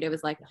community, right? It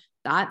was like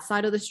that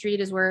side of the street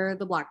is where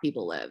the Black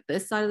people live.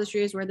 This side of the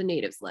street is where the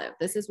natives live.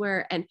 This is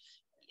where, and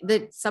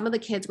some of the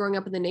kids growing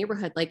up in the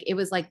neighborhood, like it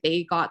was like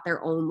they got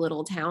their own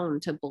little town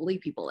to bully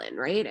people in,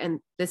 right? And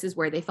this is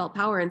where they felt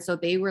power. And so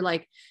they were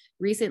like,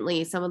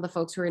 recently, some of the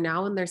folks who are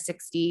now in their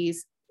 60s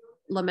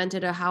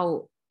lamented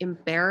how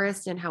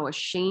embarrassed and how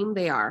ashamed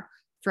they are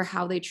for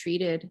how they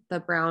treated the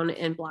brown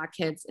and Black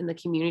kids in the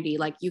community.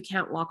 Like, you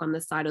can't walk on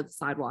this side of the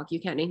sidewalk. You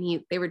can't.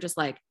 And they were just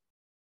like,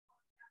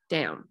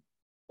 damn,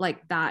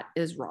 like that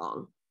is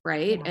wrong.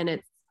 Right. Yeah.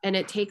 And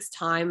it takes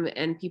time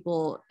and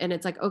people, and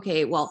it's like,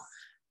 okay, well,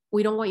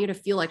 we don't want you to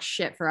feel like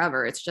shit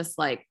forever. It's just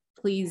like,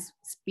 please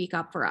speak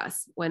up for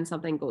us when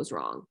something goes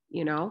wrong,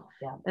 you know?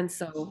 Yeah. And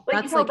so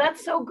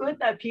that's so good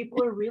that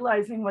people are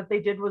realizing what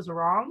they did was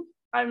wrong.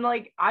 I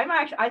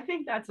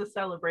think that's a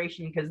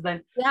celebration, because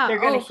then they're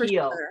going to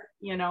heal, sure.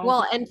 You know?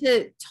 Well, and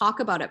to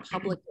talk about it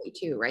publicly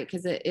too, right?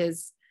 Because it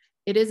is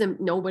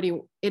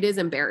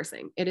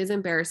embarrassing. It is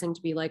embarrassing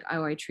to be like,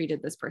 oh, I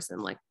treated this person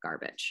like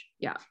garbage.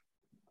 Yeah.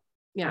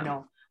 Yeah. I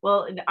know.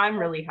 Well, I'm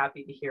really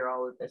happy to hear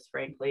all of this,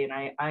 frankly. And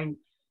I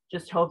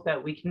just hope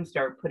that we can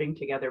start putting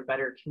together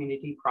better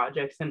community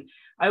projects. And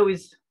I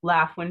always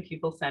laugh when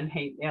people send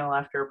hate mail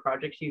after a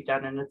project you've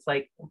done, and it's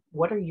like,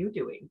 what are you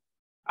doing?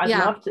 I'd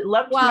love to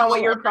know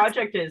what your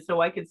project is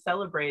so I could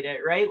celebrate it,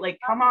 right? Like,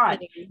 come on.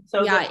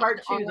 So the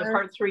part 2, the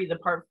part 3, the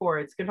part 4,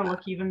 it's going to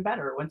look even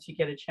better once you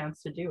get a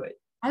chance to do it.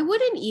 I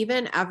wouldn't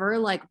even ever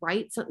like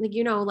write something,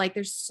 you know, like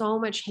there's so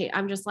much hate.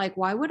 I'm just like,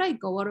 why would I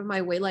go out of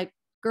my way? Like,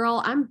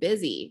 girl, I'm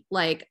busy.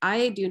 Like,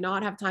 I do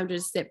not have time to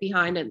just sit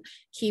behind and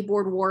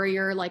keyboard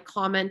warrior, like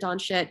comment on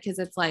shit. Cause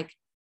it's like,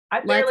 I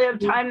barely have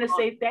time to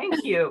say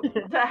thank you,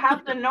 to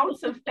have the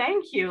notes of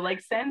thank you, like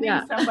sending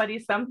somebody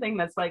something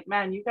that's like,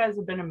 man, you guys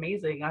have been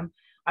amazing.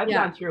 I've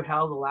gone through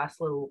hell the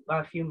last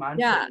few months.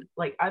 Yeah. And,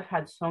 like, I've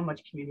had so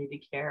much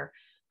community care,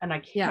 and I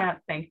can't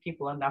thank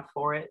people enough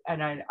for it.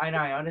 And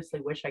I honestly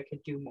wish I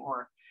could do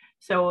more.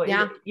 So,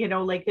 you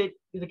know, like the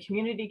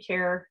community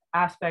care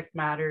aspect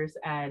matters.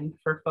 And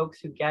for folks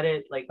who get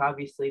it, like,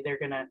 obviously they're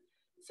going to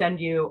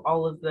send you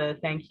all of the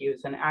thank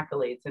yous and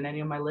accolades. And any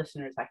of my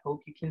listeners, I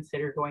hope you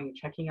consider going and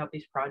checking out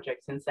these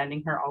projects and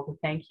sending her all the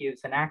thank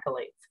yous and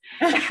accolades.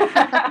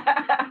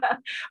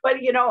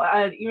 But, you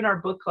know, even our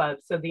book club,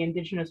 so the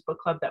Indigenous book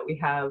club that we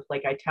have,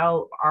 like, I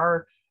tell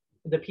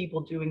the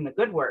people doing the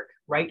good work,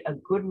 write a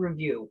good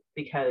review,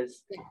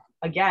 because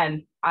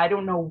again, I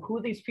don't know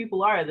who these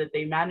people are that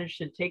they managed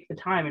to take the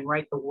time and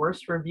write the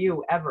worst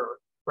review ever,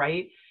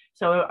 right?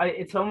 So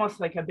it's almost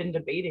like I've been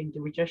debating,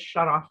 do we just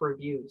shut off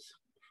reviews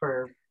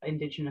for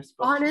Indigenous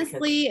books?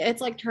 Honestly, it's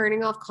like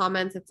turning off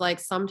comments. It's like,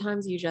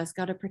 sometimes you just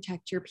got to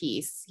protect your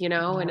peace, you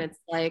know? And it's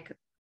like,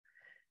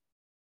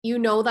 you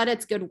know that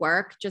it's good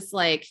work, just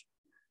like,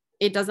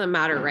 it doesn't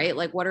matter, right?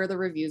 Like, what are the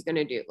reviews going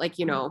to do? Like,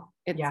 you know,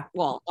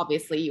 well,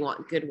 obviously you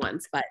want good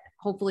ones, but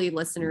hopefully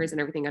listeners and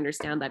everything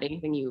understand that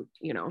anything you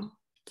know,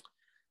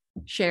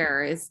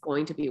 share is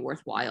going to be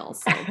worthwhile.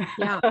 So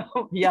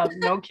yeah,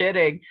 no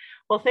kidding.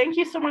 Well, thank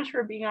you so much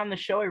for being on the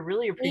show. I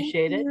really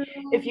appreciate it.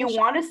 If you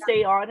want to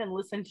stay on and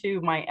listen to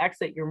my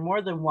exit, you're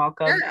more than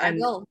welcome. Sure,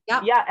 and I will.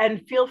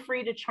 And feel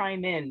free to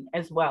chime in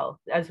as well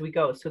as we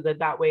go, so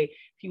that way,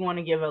 if you want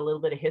to give a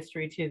little bit of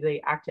history to the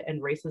Act to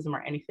End Racism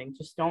or anything,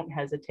 just don't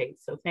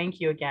hesitate. So thank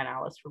you again,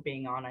 Alice, for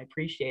being on. I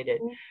appreciate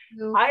it.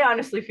 I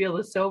honestly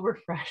feel so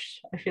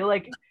refreshed. I feel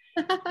like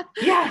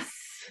yes,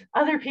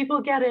 other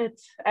people get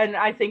it. And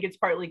I think it's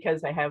partly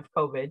because I have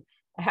COVID.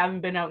 I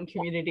haven't been out in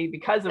community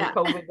because of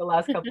COVID the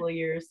last couple of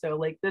years. So,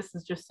 like, this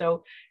is just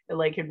so,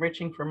 like,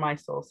 enriching for my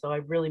soul. So I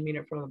really mean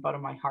it from the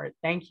bottom of my heart.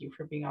 Thank you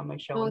for being on my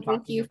show. And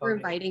thank you for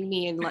inviting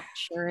me and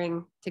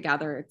sharing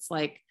together. It's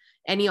like,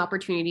 any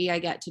opportunity I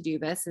get to do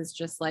this is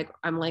just like,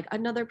 I'm like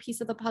another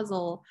piece of the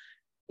puzzle,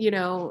 you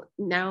know,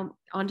 now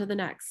on to the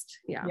next.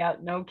 Yeah,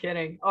 no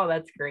kidding. Oh,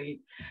 that's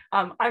great.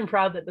 I'm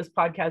proud that this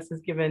podcast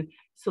has given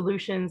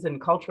solutions and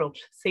cultural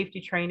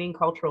safety training,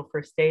 cultural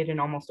first aid, and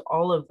almost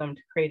all of them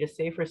to create a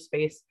safer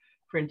space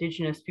for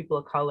Indigenous people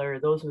of color,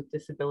 those with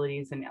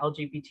disabilities, and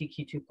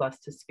LGBTQ2+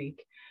 to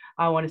speak.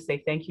 I want to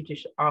say thank you to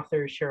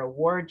authors Cheryl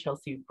Ward,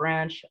 Chelsea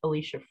Branch,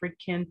 Alicia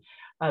Fritkin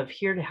of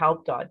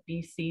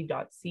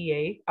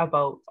heretohelp.bc.ca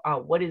about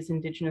what is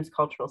Indigenous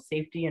cultural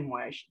safety and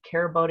why I should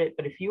care about it.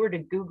 But if you were to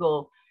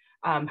Google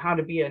how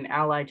to be an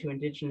ally to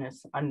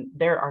Indigenous,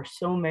 there are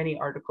so many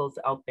articles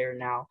out there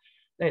now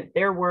that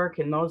their work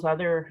and those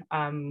other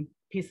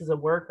pieces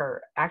of work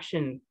are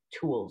action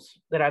tools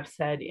that I've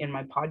said in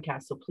my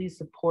podcast. So please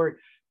support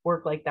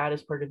work like that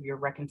as part of your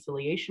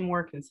reconciliation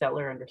work and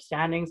settler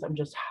understandings. I'm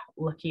just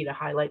lucky to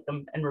highlight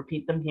them and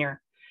repeat them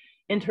here.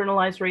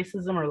 Internalized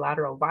racism or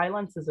lateral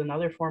violence is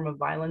another form of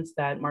violence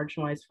that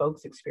marginalized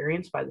folks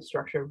experience by the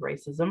structure of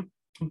racism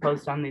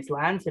imposed on these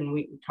lands. And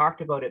we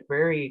talked about it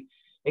very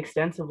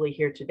extensively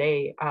here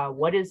today.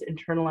 What is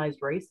Internalized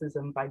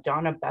Racism by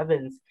Donna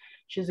Bevins?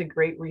 She's a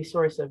great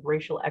resource of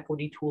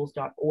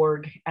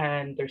racialequitytools.org,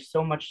 and there's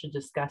so much to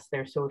discuss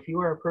there. So if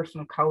you are a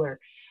person of color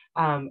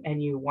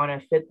and you want to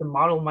fit the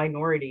model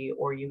minority,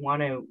 or you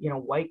want to,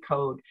 white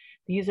code,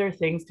 these are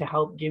things to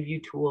help give you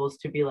tools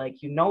to be like,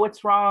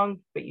 what's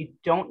wrong, but you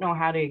don't know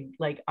how to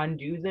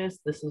undo this.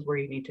 This is where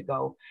you need to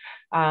go.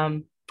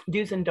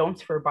 Do's and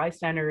don'ts for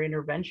bystander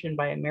intervention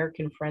by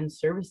American Friends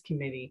Service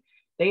Committee.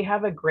 They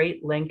have a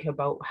great link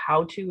about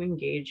how to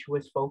engage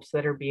with folks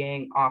that are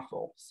being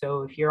awful.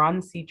 So if you're on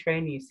the C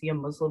train, you see a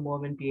Muslim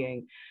woman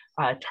being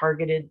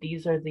targeted,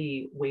 these are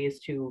the ways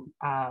to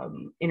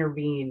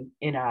intervene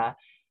in a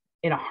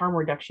harm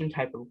reduction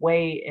type of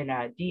way, in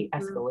a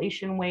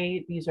de-escalation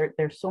way.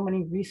 There's so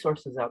many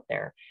resources out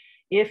there.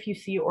 If you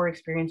see or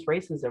experience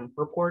racism,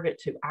 report it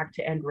to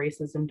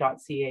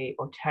acttoendracism.ca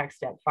or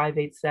text at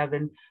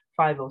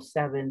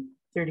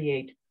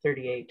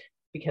 587-507-3838,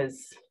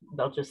 because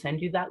they'll just send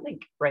you that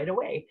link right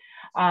away.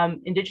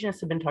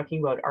 Indigenous have been talking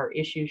about our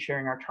issues,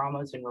 sharing our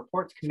traumas in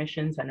reports,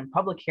 commissions, and in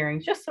public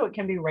hearings, just so it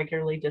can be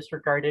regularly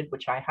disregarded,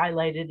 which I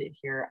highlighted it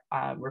here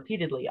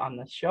repeatedly on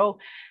this show.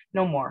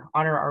 No more.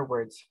 Honor our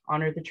words.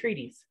 Honor the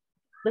treaties.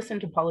 Listen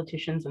to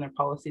politicians and their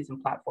policies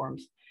and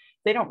platforms.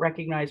 They don't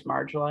recognize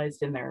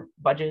marginalized in their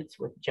budgets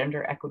with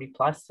Gender Equity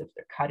Plus, if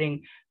they're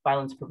cutting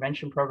violence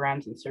prevention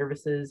programs and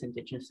services,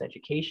 Indigenous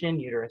education,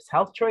 uterus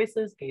health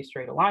choices,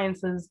 gay-straight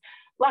alliances,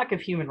 lack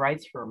of human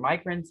rights for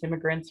migrants,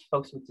 immigrants,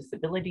 folks with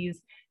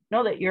disabilities,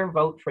 know that your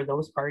vote for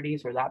those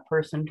parties or that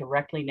person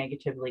directly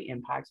negatively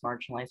impacts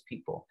marginalized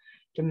people.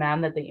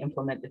 Demand that they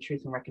implement the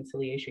Truth and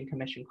Reconciliation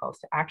Commission calls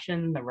to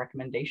action, the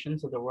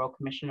recommendations of the Royal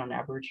Commission on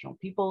Aboriginal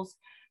Peoples,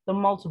 the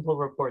multiple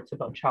reports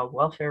about child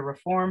welfare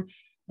reform,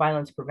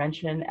 violence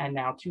prevention, and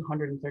now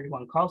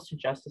 231 calls to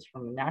justice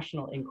from the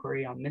National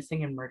Inquiry on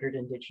Missing and Murdered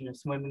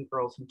Indigenous Women,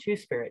 Girls, and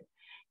Two-Spirit.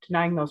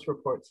 Denying those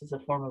reports is a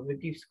form of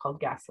abuse called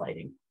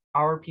gaslighting.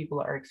 Our people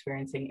are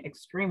experiencing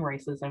extreme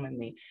racism in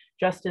the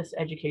justice,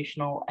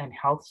 educational, and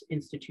health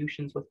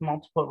institutions, with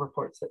multiple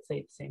reports that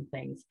say the same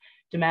things.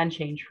 Demand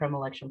change from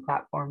election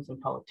platforms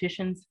and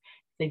politicians.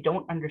 They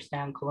don't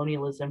understand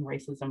colonialism,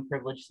 racism,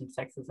 privilege, and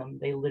sexism.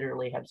 They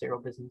literally have zero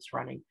business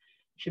running.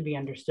 Should be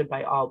understood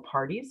by all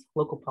parties,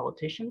 local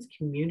politicians,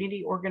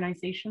 community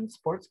organizations,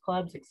 sports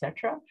clubs,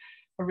 etc.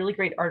 A really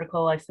great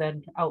article I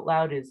said out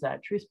loud is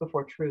Truth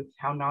Before Truth,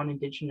 How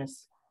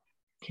Non-Indigenous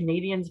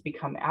Canadians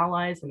Become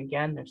Allies. And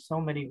again, there's so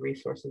many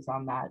resources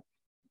on that.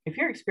 If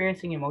you're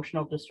experiencing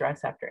emotional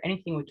distress after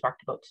anything we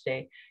talked about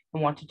today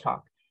and want to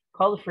talk,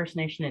 call the First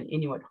Nation and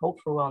Inuit Hope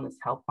for Wellness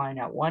helpline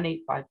at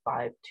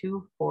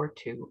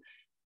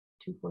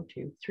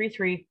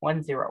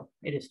 1-855-242-3310.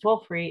 It is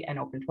toll-free and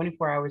open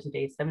 24 hours a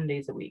day, 7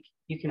 days a week.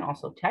 You can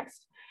also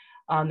text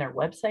on their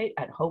website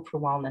at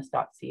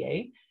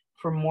hopeforwellness.ca.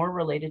 For more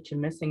related to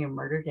missing and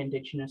murdered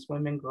Indigenous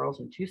women, girls,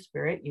 and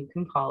Two-Spirit, you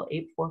can call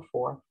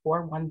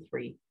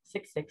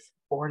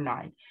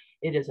 844-413-6649.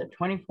 It is a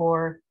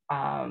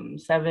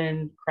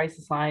 24/7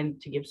 crisis line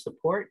to give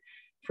support.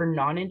 For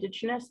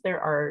non-Indigenous,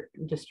 there are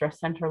distress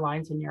center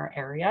lines in your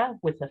area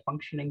with a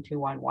functioning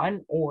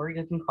 211, or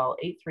you can call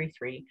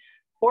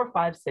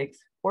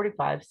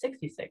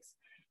 833-456-4566.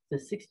 The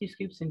 60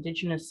 Scoops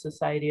Indigenous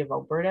Society of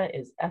Alberta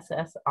is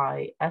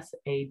ssisa.ca.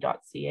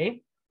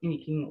 And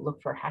you can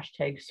look for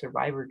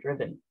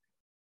 #survivor-driven.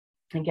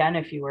 Again,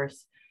 if you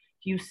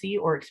see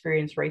or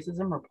experience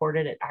racism, report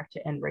it at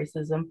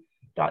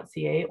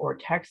acttoendracism.ca or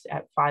text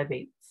at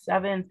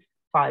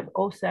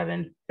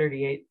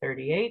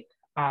 587-507-3838.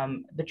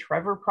 The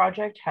Trevor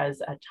Project has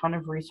a ton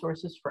of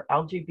resources for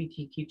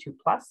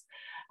LGBTQ2+.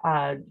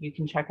 You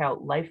can check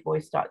out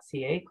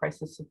lifevoice.ca,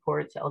 crisis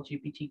supports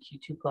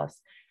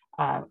LGBTQ2+.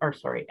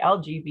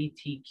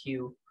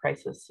 LGBTQ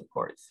crisis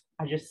supports.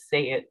 I just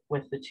say it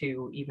with the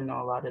two, even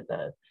though a lot of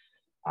the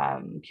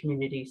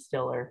communities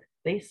still have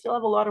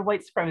a lot of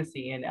white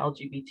supremacy in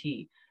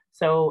LGBT.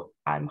 So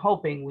I'm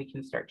hoping we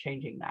can start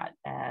changing that.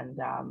 And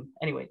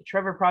anyway, the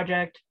Trevor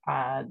Project,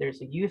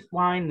 there's a youth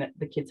line,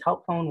 the Kids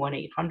Help Phone,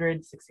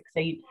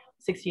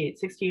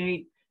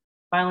 1-800-668-6868.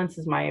 Violence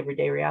is my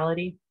everyday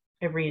reality.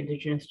 Every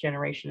Indigenous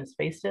generation has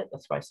faced it.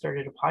 That's why I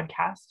started a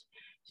podcast,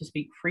 to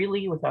speak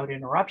freely without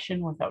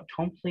interruption, without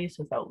tone police,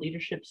 without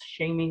leadership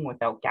shaming,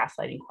 without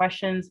gaslighting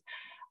questions,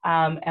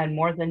 and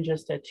more than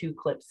just a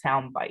 2-clip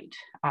soundbite.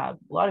 A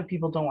lot of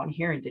people don't want to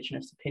hear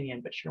Indigenous opinion,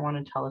 but sure want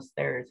to tell us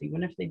theirs,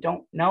 even if they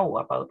don't know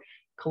about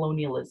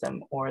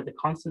colonialism or the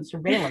constant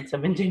surveillance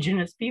of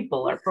Indigenous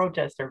people, our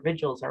protests, our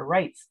vigils, our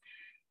rights,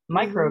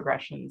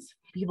 microaggressions,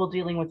 people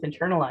dealing with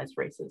internalized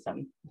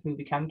racism who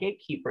become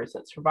gatekeepers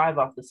that survive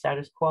off the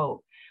status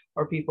quo.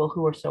 or people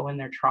who are so in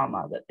their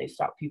trauma that they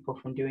stop people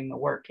from doing the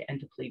work and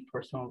deplete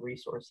personal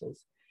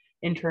resources.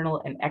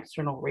 Internal and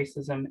external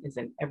racism is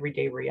an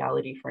everyday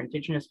reality for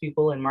Indigenous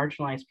people and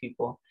marginalized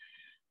people.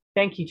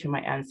 Thank you to my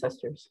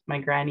ancestors, my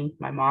granny,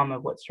 my mom,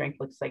 of what strength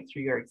looks like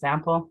through your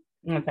example.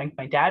 I want to thank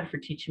my dad for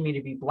teaching me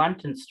to be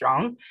blunt and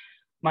strong,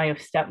 my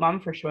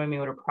stepmom for showing me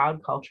what a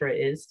proud culture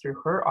is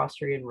through her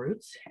Austrian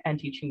roots and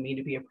teaching me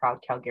to be a proud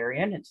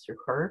Calgarian. It's through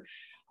her.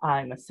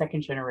 I'm a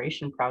second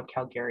generation proud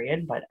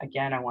Calgarian, but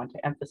again, I want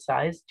to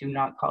emphasize, do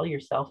not call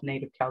yourself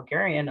Native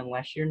Calgarian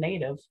unless you're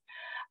Native.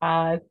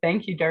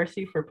 Thank you,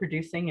 Darcy, for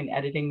producing and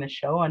editing the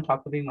show on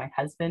top of being my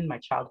husband, my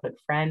childhood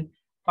friend,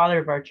 father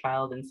of our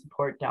child, and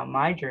support down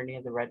my journey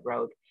of the Red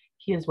Road.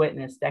 He has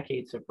witnessed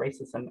decades of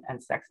racism and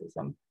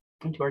sexism.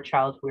 And to our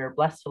child, we are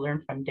blessed to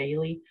learn from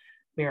daily.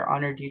 We are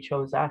honored you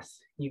chose us.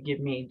 You give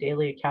me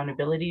daily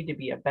accountability to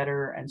be a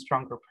better and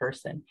stronger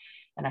person.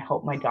 And I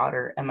hope my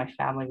daughter and my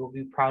family will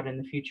be proud in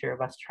the future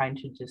of us trying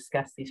to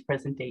discuss these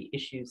present day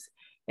issues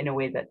in a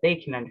way that they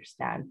can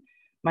understand.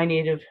 My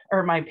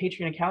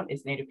Patreon account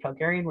is Native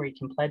Calgarian, where you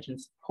can pledge and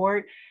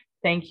support.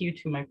 Thank you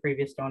to my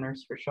previous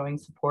donors for showing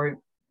support.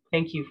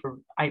 Thank you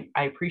I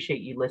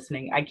appreciate you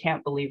listening. I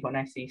can't believe when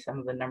I see some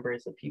of the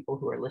numbers of people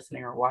who are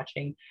listening or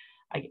watching.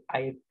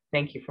 I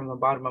thank you from the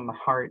bottom of my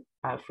heart.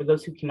 For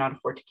those who cannot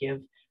afford to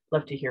give,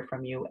 love to hear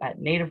from you at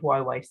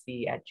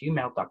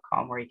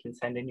nativeyyc@gmail.com, where you can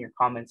send in your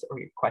comments or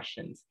your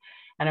questions.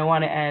 And I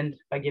want to end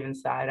by giving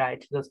side eye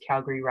to those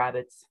Calgary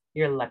rabbits.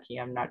 You're lucky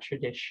I'm not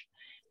tradish.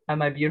 And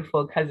my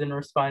beautiful cousin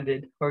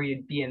responded, or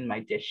you'd be in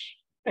my dish.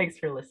 Thanks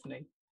for listening.